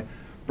was my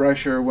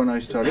pressure when I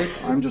started.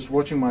 I'm just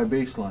watching my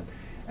baseline.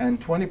 And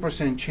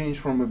 20% change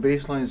from a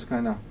baseline is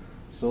kind of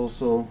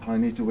so I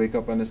need to wake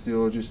up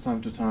anesthesiologist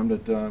time to time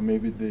that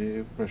maybe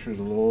the pressure is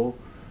low,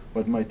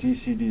 but my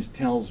TCDs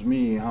tells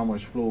me how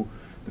much flow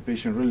the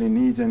patient really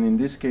needs. And in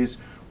this case,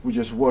 we're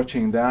just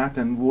watching that,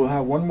 and we'll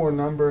have one more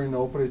number in the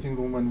operating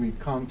room when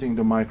we're counting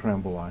the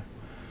microemboli.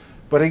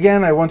 But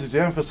again, I wanted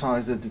to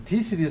emphasize that the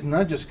TCD is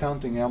not just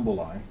counting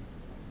emboli.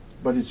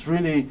 but it's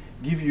really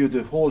give you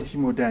the whole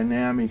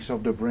hemodynamics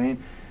of the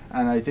brain.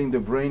 And I think the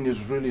brain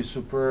is really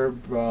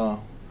superb.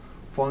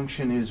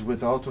 Function is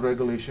with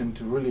autoregulation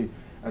to really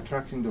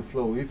attracting the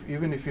flow.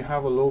 Even if you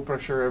have a low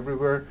pressure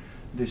everywhere,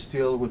 they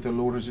still with a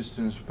low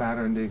resistance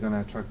pattern, they're going to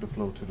attract the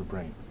flow to the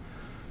brain.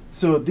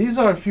 So these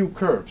are a few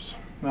curves.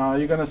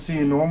 You're going to see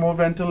normal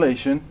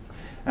ventilation,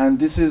 and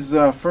this is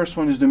first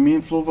one is the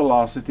mean flow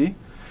velocity,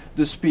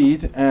 the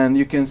speed, and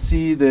you can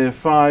see the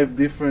 5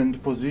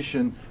 different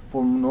positions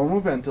for normal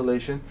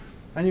ventilation,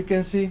 and you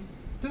can see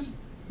this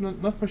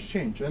not much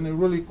change and a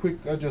really quick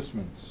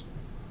adjustments.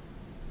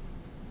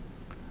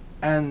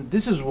 And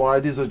this is why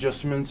these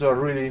adjustments are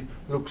really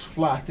looks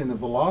flat in the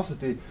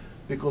velocity,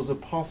 because the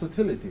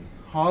pulsatility,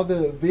 how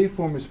the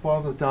waveform is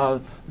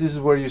pulsatile, this is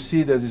where you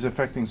see that is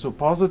affecting. So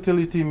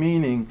pulsatility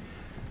meaning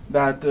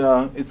that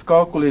it's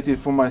calculated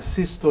for my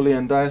systolic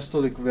and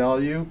diastolic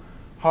value,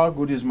 how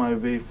good is my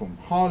waveform,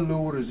 how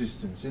low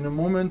resistance. In a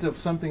moment if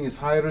something is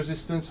high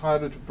resistance,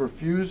 harder to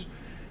perfuse,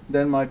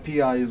 then my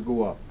PIs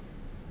go up.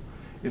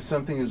 If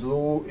something is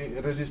low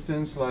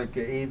resistance like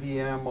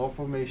AVM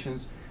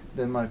malformations,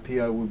 then my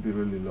PI would be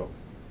really low.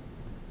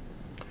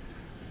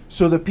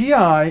 So the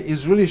PI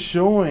is really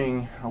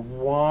showing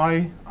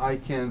why I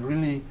can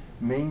really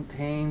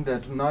maintain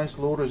that nice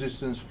low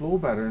resistance flow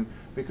pattern,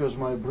 because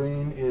my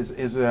brain is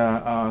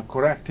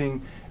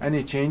correcting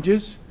any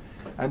changes.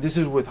 And this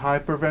is with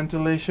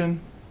hyperventilation.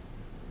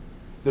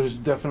 There's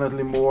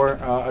definitely more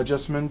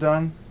adjustment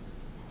done.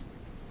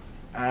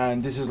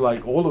 And this is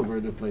like all over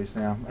the place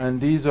now.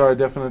 And these are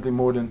definitely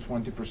more than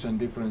 20%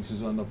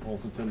 differences on the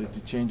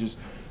pulsatility changes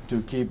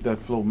to keep that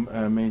flow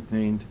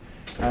maintained.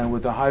 And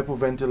with the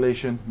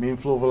hypoventilation, mean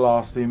flow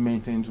velocity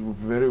maintained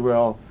very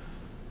well,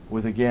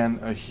 with again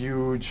a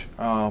huge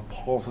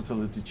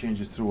pulsatility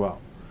changes throughout.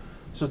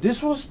 So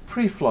this was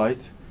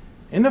pre-flight.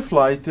 In the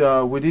flight,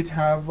 we did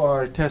have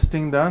our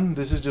testing done.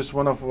 This is just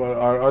one of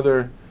our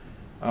other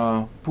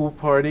pool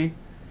party.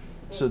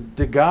 So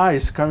the guy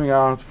is coming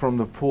out from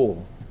the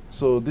pool.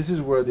 So this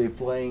is where they're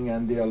playing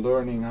and they are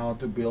learning how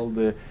to build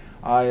the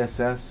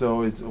ISS.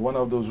 So it's one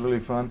of those really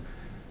fun.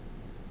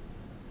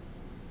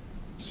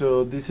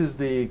 So this is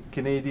the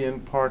Canadian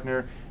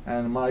partner,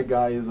 and my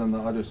guy is on the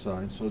other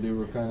side. So they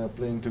were kind of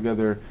playing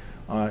together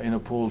in a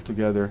pool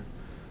together.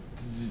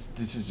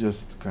 This is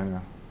just kind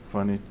of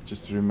funny,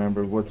 just to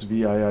remember what's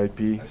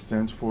VIP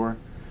stands for.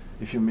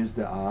 If you miss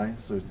the I,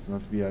 so it's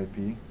not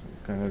VIP,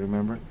 kind of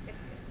remember.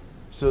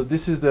 So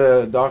this is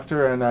the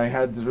doctor, and I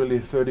had really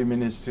 30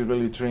 minutes to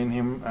really train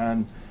him,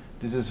 and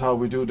this is how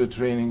we do the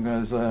training,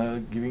 as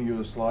giving you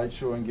a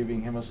slideshow and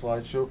giving him a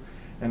slideshow.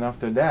 And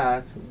after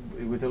that,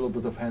 with a little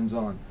bit of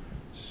hands-on.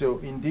 So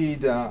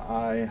indeed,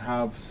 I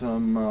have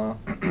some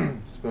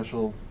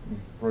special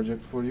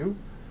project for you.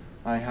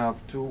 I have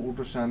 2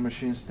 ultrasound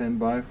machines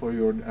standby for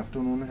your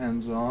afternoon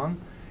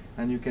hands-on,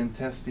 and you can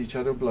test each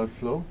other blood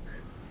flow.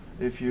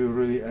 If you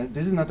really,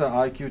 this is not an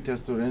IQ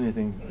test or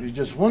anything. You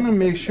just want to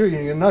make sure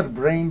you're not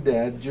brain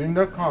dead during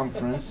the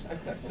conference.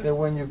 That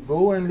when you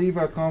go and leave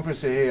our conference,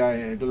 say, hey,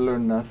 I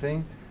learned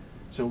nothing.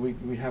 So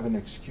we have an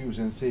excuse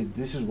and say,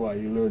 this is why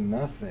you learn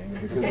nothing,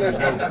 because there's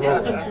no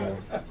flow right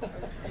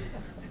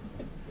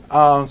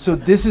there. So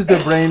this is the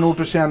brain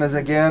ultrasound. As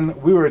again,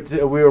 we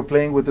were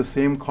playing with the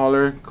same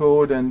color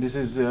code, and this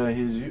is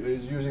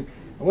he's using.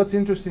 What's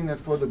interesting that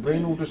for the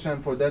brain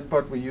ultrasound, for that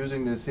part, we're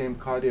using the same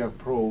cardiac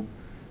probe.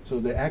 So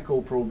the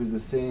echo probe is the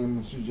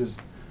same. So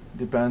just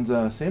depends.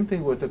 Same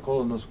thing with the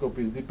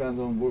colonoscopy. It depends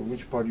on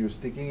which part you're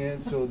sticking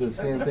in. So the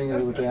same thing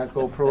with the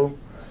echo probe.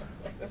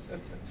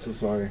 So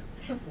sorry.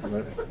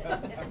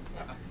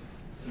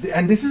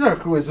 And this is our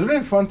crew. It's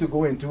really fun to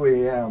go in 2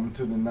 a.m.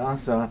 to the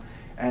NASA,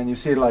 and you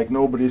see like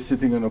nobody's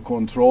sitting in a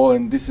control.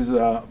 And this is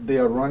they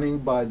are running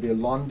by the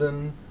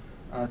London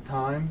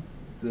time.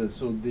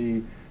 So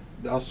the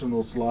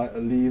astronauts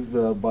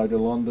leave by the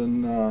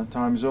London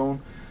time zone.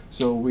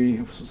 So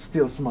we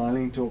still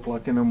smiling 2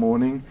 o'clock in the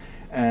morning,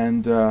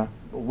 and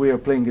we are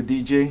playing a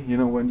DJ. You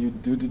know, when you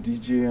do the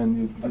DJ and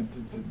you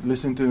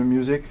listen to the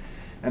music.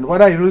 And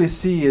what I really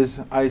see is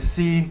I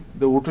see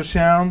the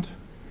ultrasound,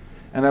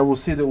 and I will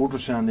see the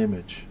ultrasound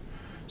image.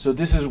 So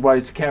this is why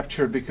it's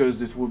captured,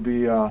 because it would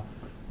be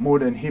more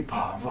than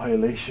HIPAA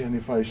violation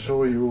if I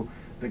show you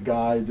the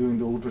guy doing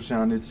the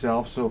ultrasound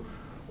itself. So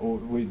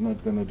we're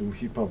not going to do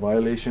HIPAA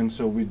violation.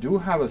 So we do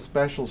have a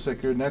special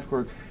secure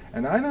network,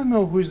 and I don't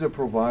know who's the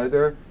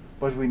provider,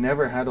 but we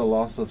never had a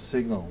loss of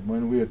signal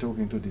when we are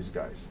talking to these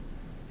guys.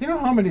 You know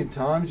how many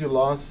times you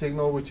lost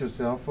signal with your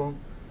cell phone?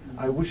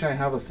 I wish I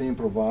have the same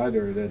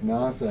provider that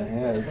NASA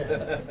has,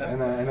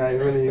 and I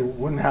really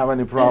wouldn't have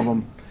any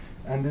problem.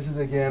 And this is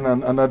again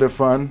another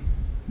fun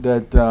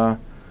that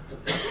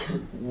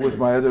with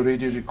my other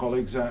radiology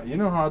colleagues, you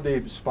know how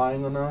they're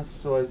spying on us?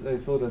 So I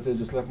thought that I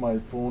just left my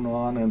phone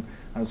on and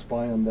I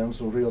spy on them,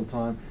 so real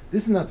time.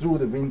 This is not through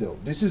the window.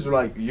 This is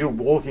like you're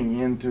walking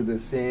into the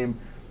same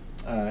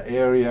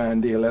area,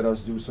 and they let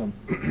us do some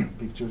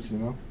pictures, you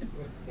know.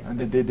 And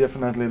they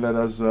definitely let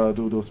us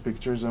do those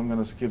pictures. I'm going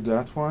to skip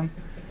that one.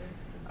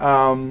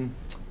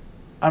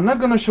 I'm not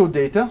going to show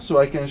data, so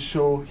I can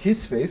show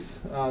his face.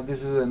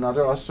 This is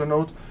another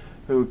astronaut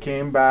who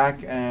came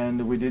back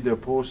and we did a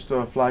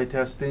post-flight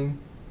testing.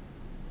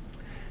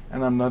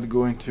 And I'm not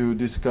going to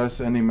discuss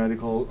any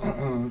medical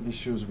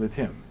issues with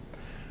him.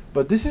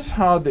 But this is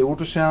how the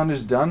ultrasound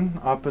is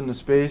done up in the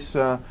space.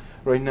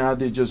 Right now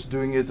they're just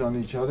doing it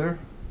on each other.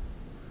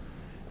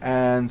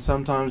 And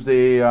sometimes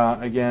they,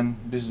 again,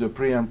 this is the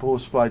pre and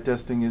post flight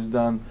testing is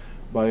done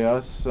by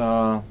us.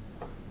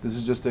 This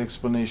is just the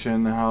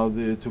explanation how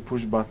to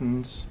push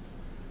buttons.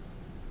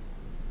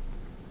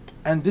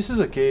 And this is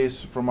a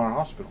case from our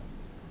hospital.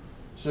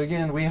 So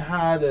again, we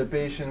had a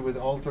patient with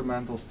altered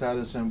mental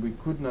status and we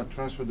could not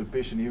transfer the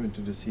patient even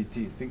to the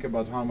CT. Think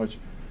about how much,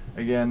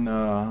 again,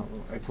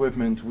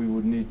 equipment we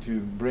would need to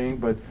bring,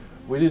 but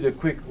we did a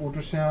quick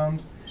ultrasound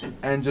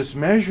and just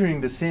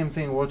measuring the same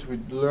thing what we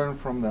learned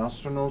from the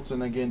astronauts.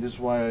 And again, this is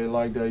why I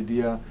like the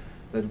idea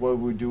that what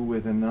we do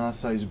with the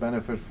NASA is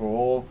benefit for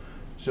all.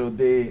 So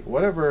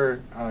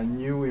whatever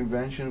new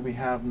invention we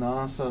have,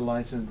 NASA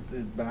licensed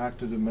it back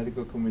to the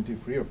medical community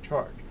free of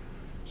charge.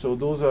 So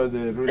those are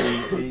the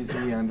really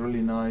easy and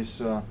really nice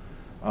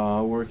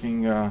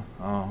working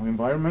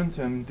environment.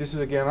 And this is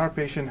again, our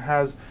patient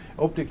has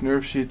optic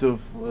nerve sheet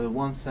of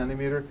 1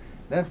 centimeter.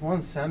 That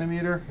 1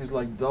 centimeter is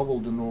like double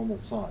the normal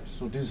size.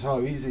 So this is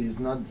how easy. It's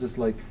not just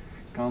like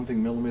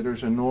counting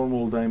millimeters. A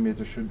normal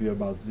diameter should be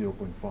about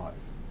 0.5.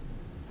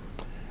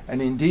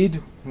 And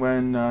indeed,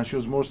 when she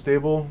was more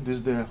stable, this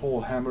is the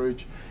whole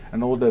hemorrhage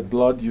and all that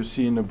blood you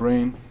see in the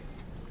brain.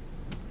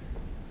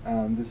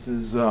 And this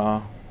is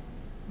the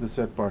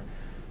set part.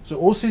 So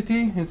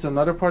OCT, it's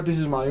another part. This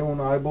is my own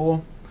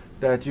eyeball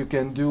that you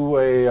can do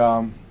a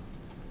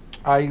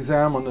eye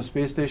exam on the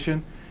space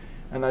station.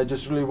 And I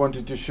just really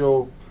wanted to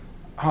show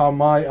how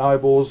my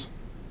eyeballs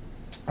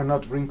are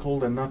not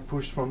wrinkled and not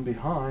pushed from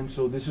behind.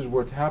 So this is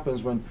what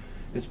happens when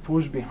it's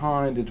pushed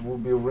behind, it will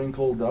be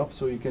wrinkled up.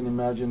 So you can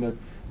imagine that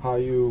how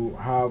you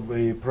have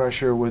a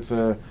pressure with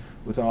the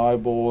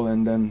eyeball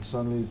and then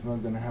suddenly it's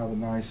not going to have a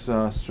nice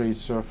straight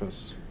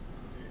surface.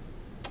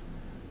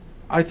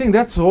 I think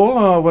that's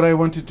all what I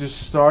wanted to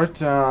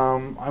start.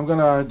 I'm going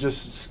to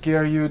just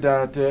scare you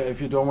that if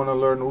you don't want to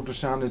learn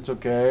ultrasound, it's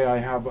okay. I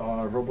have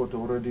a robot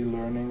already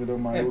learning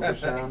my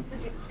ultrasound.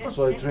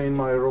 So I train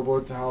my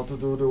robot how to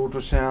do the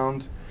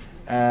ultrasound.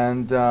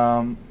 And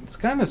it's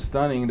kind of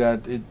stunning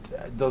that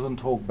it doesn't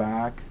talk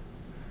back.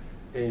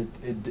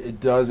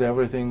 It does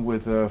everything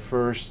with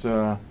first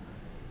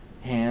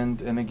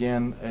hand. And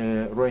again,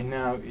 right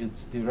now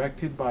it's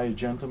directed by a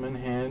gentleman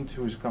hand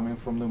who is coming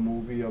from the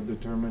movie of the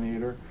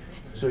Terminator.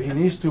 So he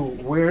needs to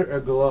wear a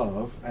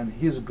glove, and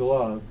his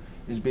glove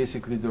is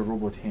basically the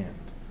robot hand.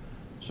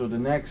 So the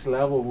next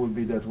level would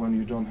be that when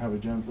you don't have a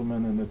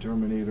gentleman and the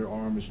Terminator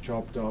arm is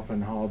chopped off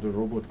and how the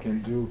robot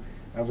can do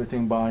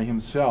everything by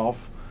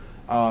himself,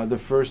 the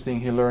first thing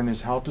he learned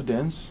is how to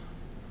dance.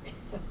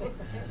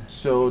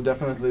 So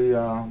definitely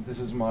this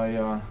is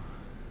my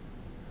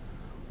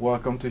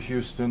welcome to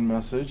Houston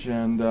message.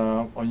 And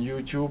on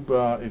YouTube,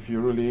 if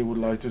you really would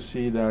like to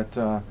see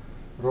that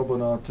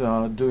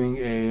Robonaut doing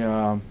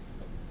a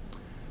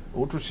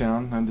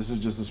ultrasound, and this is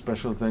just a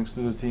special thanks to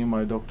the team,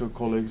 my doctor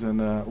colleagues and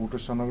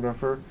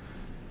ultrasonographer.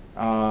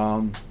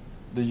 The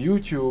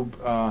YouTube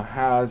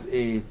has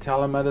a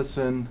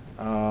telemedicine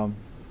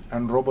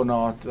and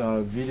Robonaut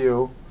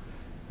video,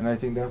 and I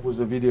think that was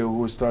the video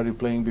who started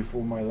playing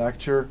before my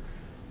lecture.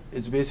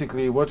 It's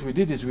basically what we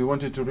did is we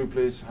wanted to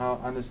replace how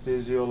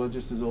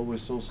anesthesiologist is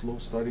always so slow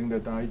starting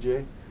that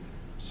IJ.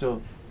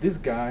 So this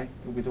guy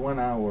with 1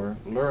 hour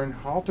learned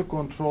how to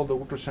control the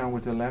ultrasound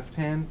with the left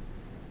hand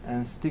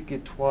and stick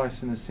it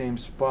twice in the same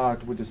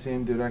spot with the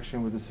same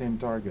direction with the same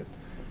target.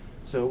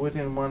 So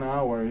within 1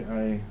 hour,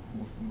 I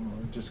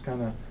just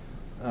kind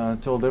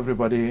of told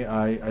everybody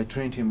I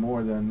trained him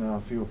more than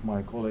a few of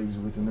my colleagues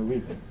within a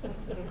week.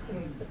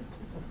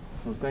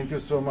 So thank you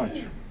so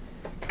much.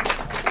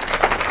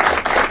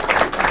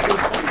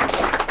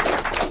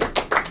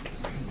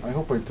 I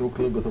hope I talk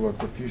a little bit about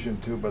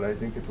perfusion too, but I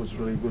think it was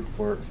really good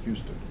for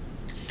Houston.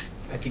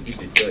 I think you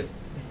did good.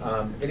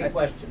 Any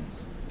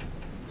questions?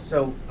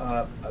 So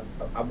I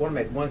want to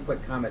make one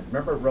quick comment.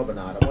 Remember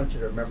Robonaut, I want you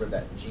to remember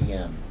that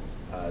GM,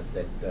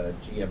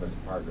 GM is a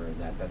partner in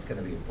that. That's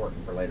going to be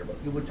important for later. But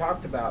you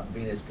talked about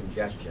venous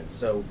congestion.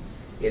 So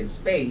in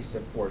space,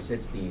 of course,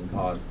 it's being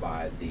caused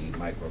by the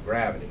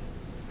microgravity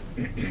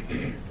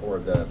or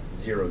the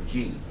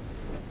 0G.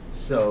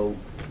 So,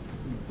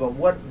 but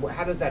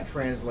how does that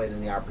translate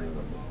in the operating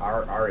room?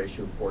 Our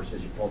issue, of course,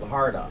 is you pull the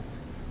heart up.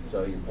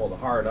 So you pull the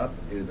heart up,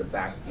 do the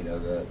back,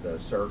 the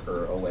circ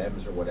or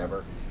OMs or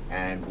whatever,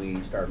 and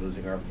we start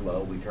losing our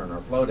flow, we turn our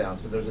flow down.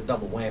 So there's a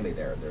double whammy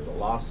there. There's a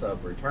loss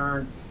of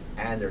return,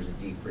 and there's a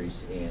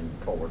decrease in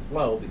forward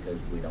flow because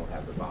we don't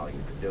have the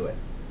volume to do it.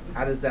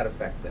 How does that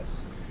affect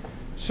this?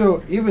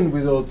 So even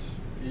without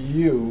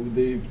you,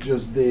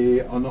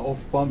 on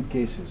off pump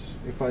cases,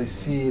 if I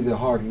see the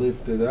heart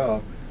lifted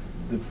up,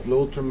 the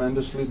flow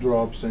tremendously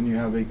drops and you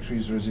have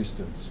increased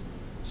resistance.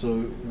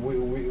 So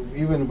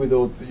even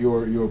without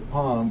your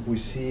pump, we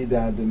see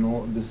that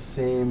the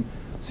same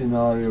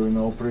scenario in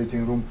the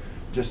operating room,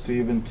 just to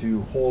even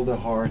to hold the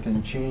heart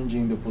and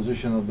changing the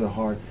position of the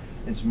heart,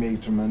 it's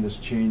made tremendous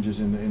changes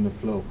in the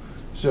flow.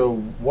 So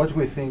what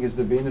we think is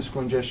the venous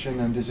congestion,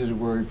 and this is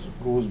where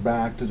it goes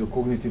back to the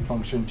cognitive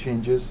function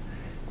changes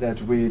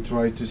that we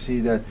try to see,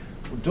 that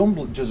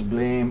don't just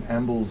blame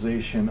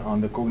embolization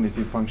on the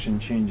cognitive function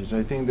changes.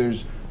 I think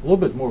there's a little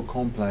bit more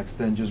complex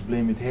than just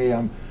blame it, hey,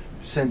 I'm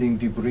sending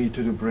debris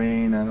to the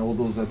brain and all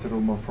those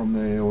atheroma from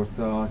the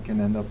aorta can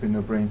end up in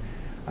the brain.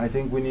 I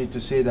think we need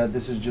to say that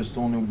this is just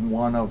only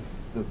one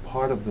of the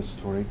part of the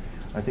story.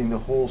 I think the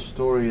whole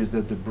story is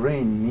that the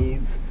brain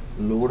needs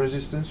low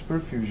resistance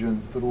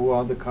perfusion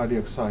throughout the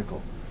cardiac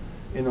cycle.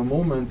 In a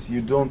moment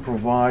you don't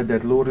provide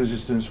that low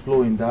resistance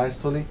flow in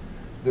diastole,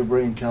 the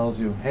brain tells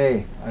you,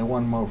 hey, I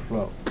want more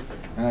flow.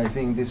 And I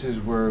think this is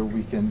where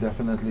we can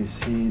definitely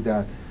see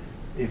that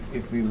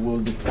if we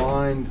will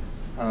define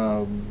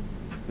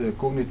the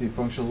cognitive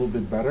function a little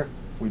bit better,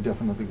 we're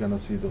definitely going to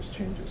see those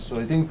changes. So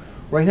I think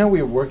right now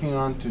we are working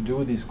on to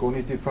do these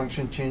cognitive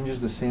function changes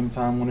the same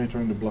time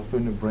monitoring the blood flow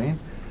in the brain.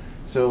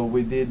 So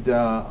we did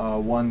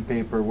one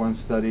paper, one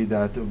study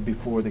that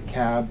before the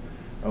CAB,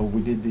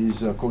 we did these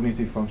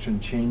cognitive function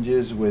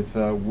changes with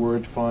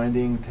word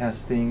finding,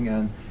 testing,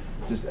 and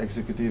just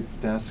executive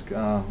task.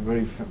 I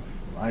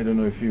don't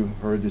know if you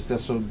heard this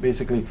test. So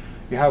basically,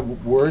 you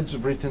have words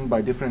written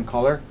by different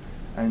color,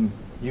 and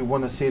you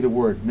want to say the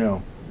word.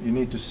 No, you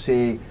need to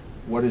say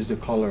what is the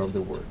color of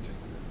the word.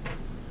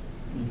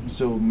 Mm-hmm.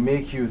 So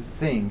make you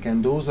think,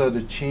 and those are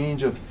the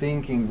change of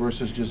thinking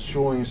versus just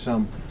showing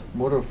some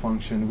motor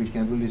function. We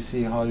can really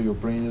see how your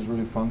brain is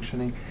really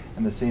functioning,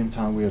 and at the same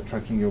time we are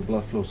tracking your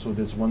blood flow. So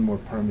there's one more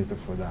parameter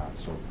for that.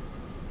 So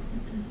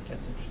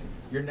that's interesting.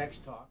 Your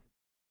next talk.